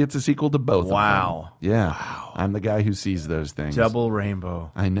 Technically, it's a sequel to both. Wow. Of them. Yeah. Wow. I'm the guy who sees those things. Double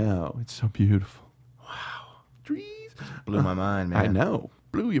rainbow. I know. It's so beautiful. Wow. Trees. Blew my mind, man. I know.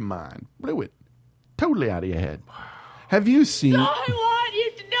 Blew your mind. Blew it. Totally out of your head. Have you seen... I want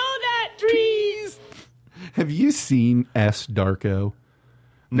you to know that, trees. Have you seen S. Darko?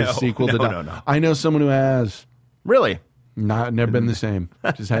 The No. sequel to No. I know someone who has. Really? Never been the same.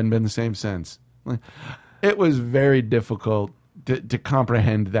 Just hadn't been the same since. It was very difficult to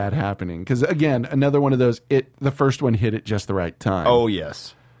comprehend that happening. Because, again, another one of those, the first one hit at just the right time. Oh,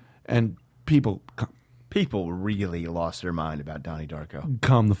 yes. And people really lost their mind about Donnie Darko.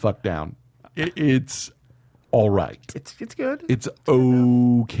 Calm the fuck down. It's all right. It's good. It's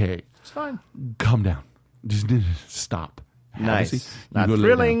okay. It's fine. Calm down. Just stop. Nice. Not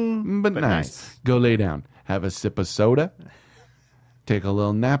thrilling, but but nice. Go lay down. Have a sip of soda. Take a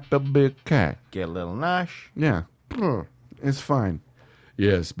little nap. A bit cat. Get a little nosh. Yeah. It's fine.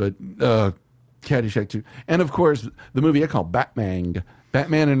 Yes, but Caddyshack 2. And, of course, the movie I call Batman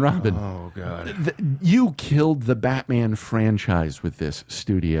and Robin. Oh, God. You killed the Batman franchise with this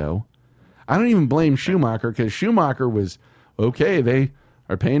studio. I don't even blame Schumacher, because Schumacher was, okay, they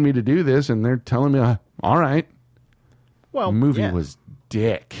are paying me to do this, and they're telling me, all right. Well, the movie was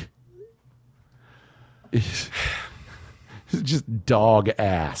dick. It's just dog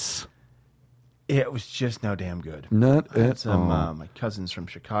ass. It was just no damn good. Not I had at some all. my cousins from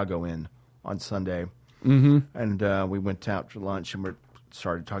Chicago in on Sunday, Mm-hmm. and we went out for lunch and we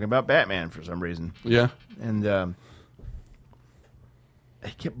started talking about Batman for some reason. Yeah. And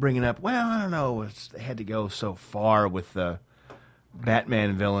they kept bringing up, well, I don't know, they had to go so far with the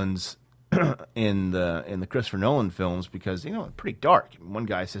Batman villains in the Christopher Nolan films because, you know, it's pretty dark. One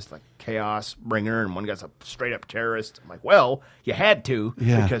guy's just like chaos bringer and one guy's a straight up terrorist. I'm like, well, you had to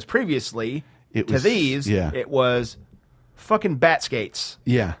because previously it was fucking bat skates.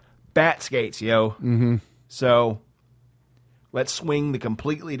 Yeah. Bat skates, yo. Mm-hmm. So let's swing the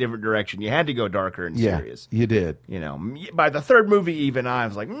completely different direction. You had to go darker and serious. You did. You know, by the third movie, even I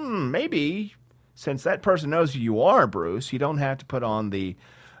was like, maybe since that person knows who you are, Bruce, you don't have to put on the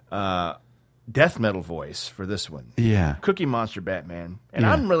death metal voice for this one. Yeah. Cookie Monster Batman. And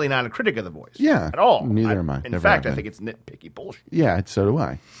I'm really not a critic of the voice. Yeah. At all. Neither am I. In Never fact, have I been. think it's nitpicky bullshit. Yeah, so do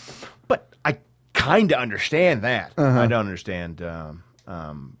I. But I kind of understand that. Uh-huh. I don't understand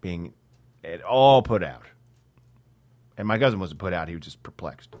being at all put out. And my cousin wasn't put out. He was just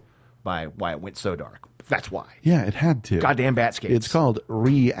perplexed by why it went so dark. That's why. Yeah, it had to. Goddamn bat skates. It's called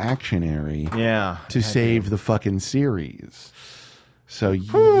reactionary. Yeah. To save the fucking series. So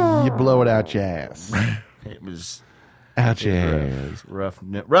you blow it out your ass. It was out your ass.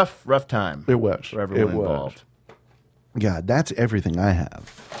 Rough time. It was. For everyone involved. God, that's everything I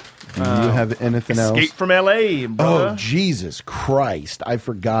have. Do you have anything else? Escape from L.A., brother. Oh, Jesus Christ. I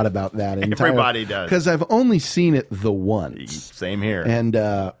forgot about that entirely. Everybody does. Because I've only seen it the once. Same here. And,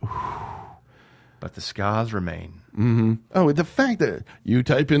 but the scars remain. Mm-hmm. Oh, the fact that you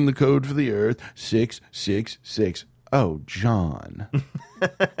type in the code for the Earth, 666. Oh, John.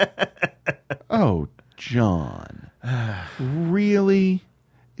 Oh, John. Really?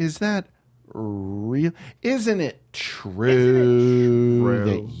 Is that real? Isn't it true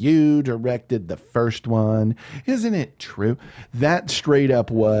that you directed the first one? Isn't it true? That straight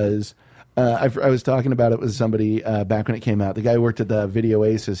up was... I was talking about it with somebody back when it came out. The guy who worked at the Video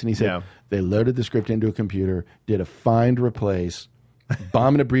Aces, and he said they loaded the script into a computer, did a find replace,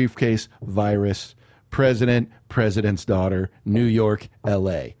 bomb in a briefcase, virus, president's daughter, New York,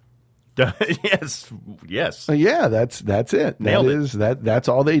 L.A. Yes. Yeah, that's it. Nailed it. That's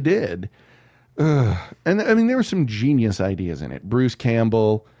all they did. And I mean, there were some genius ideas in it. Bruce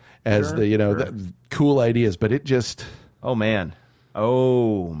Campbell as Sure, the cool ideas, but it just oh man,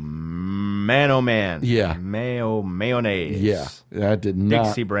 oh man, yeah, mayonnaise, yeah, that did not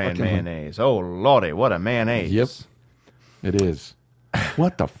Dixie brand mayonnaise. Oh lordy, what a mayonnaise! Yep, it is.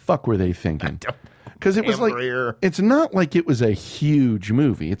 What the fuck were they thinking? Because it was it's not like it was a huge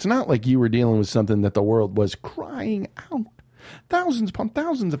movie. It's not like you were dealing with something that the world was crying out. Thousands upon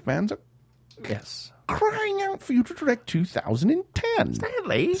thousands of fans are crying out for you to direct 2010.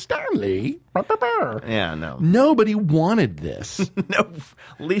 Stanley. Yeah, no. Nobody wanted this. No,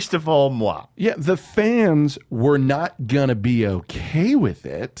 least of all moi. Yeah, the fans were not going to be okay with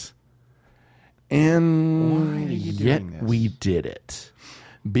it. And yet we did it.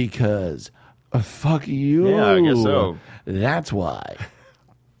 Because fuck you. Yeah, I guess so. That's why.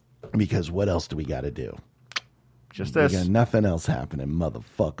 Because what else do we got to do? Just we this. got nothing else happening,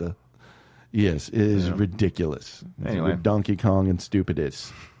 motherfucker. Yes, it is ridiculous. Anyway. With Donkey Kong and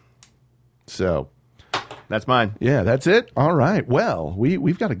stupidness. So. That's mine. Yeah, that's it. All right. Well,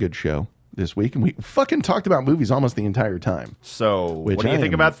 we've got a good show this week, and we fucking talked about movies almost the entire time. So, what do you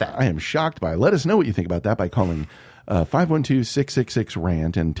think about that? I am shocked by. Let us know what you think about that by calling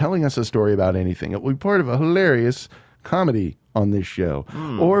 512-666-RANT and telling us a story about anything. It will be part of a hilarious comedy on this show.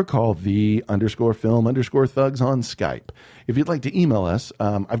 Or call the _film_thugs on Skype. If you'd like to email us,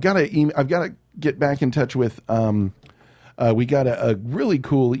 I've got to get back in touch with we got a really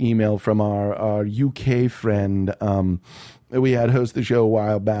cool email from our UK friend we had host the show a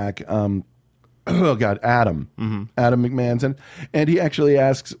while back. Adam. Adam McMahon. And he actually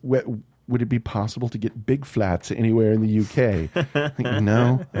asks, would it be possible to get big flats anywhere in the UK?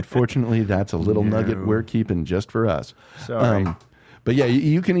 No, unfortunately, that's a little nugget we're keeping just for us. Sorry. But yeah,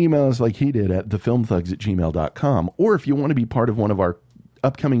 you can email us like he did at thefilmthugs@gmail.com. Or if you want to be part of one of our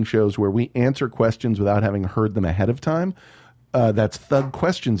upcoming shows where we answer questions without having heard them ahead of time, that's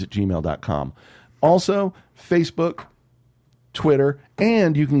thugquestions@gmail.com. Also, Facebook, Twitter,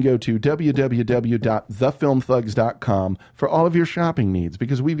 and you can go to www.thefilmthugs.com for all of your shopping needs,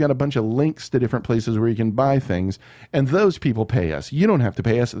 because we've got a bunch of links to different places where you can buy things, and those people pay us. You don't have to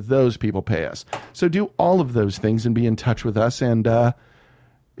pay us. Those people pay us. So do all of those things and be in touch with us, and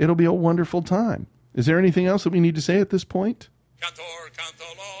it'll be a wonderful time. Is there anything else that we need to say at this point? Che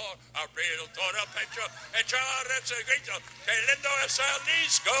lindo es el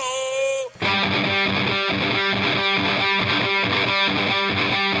disco.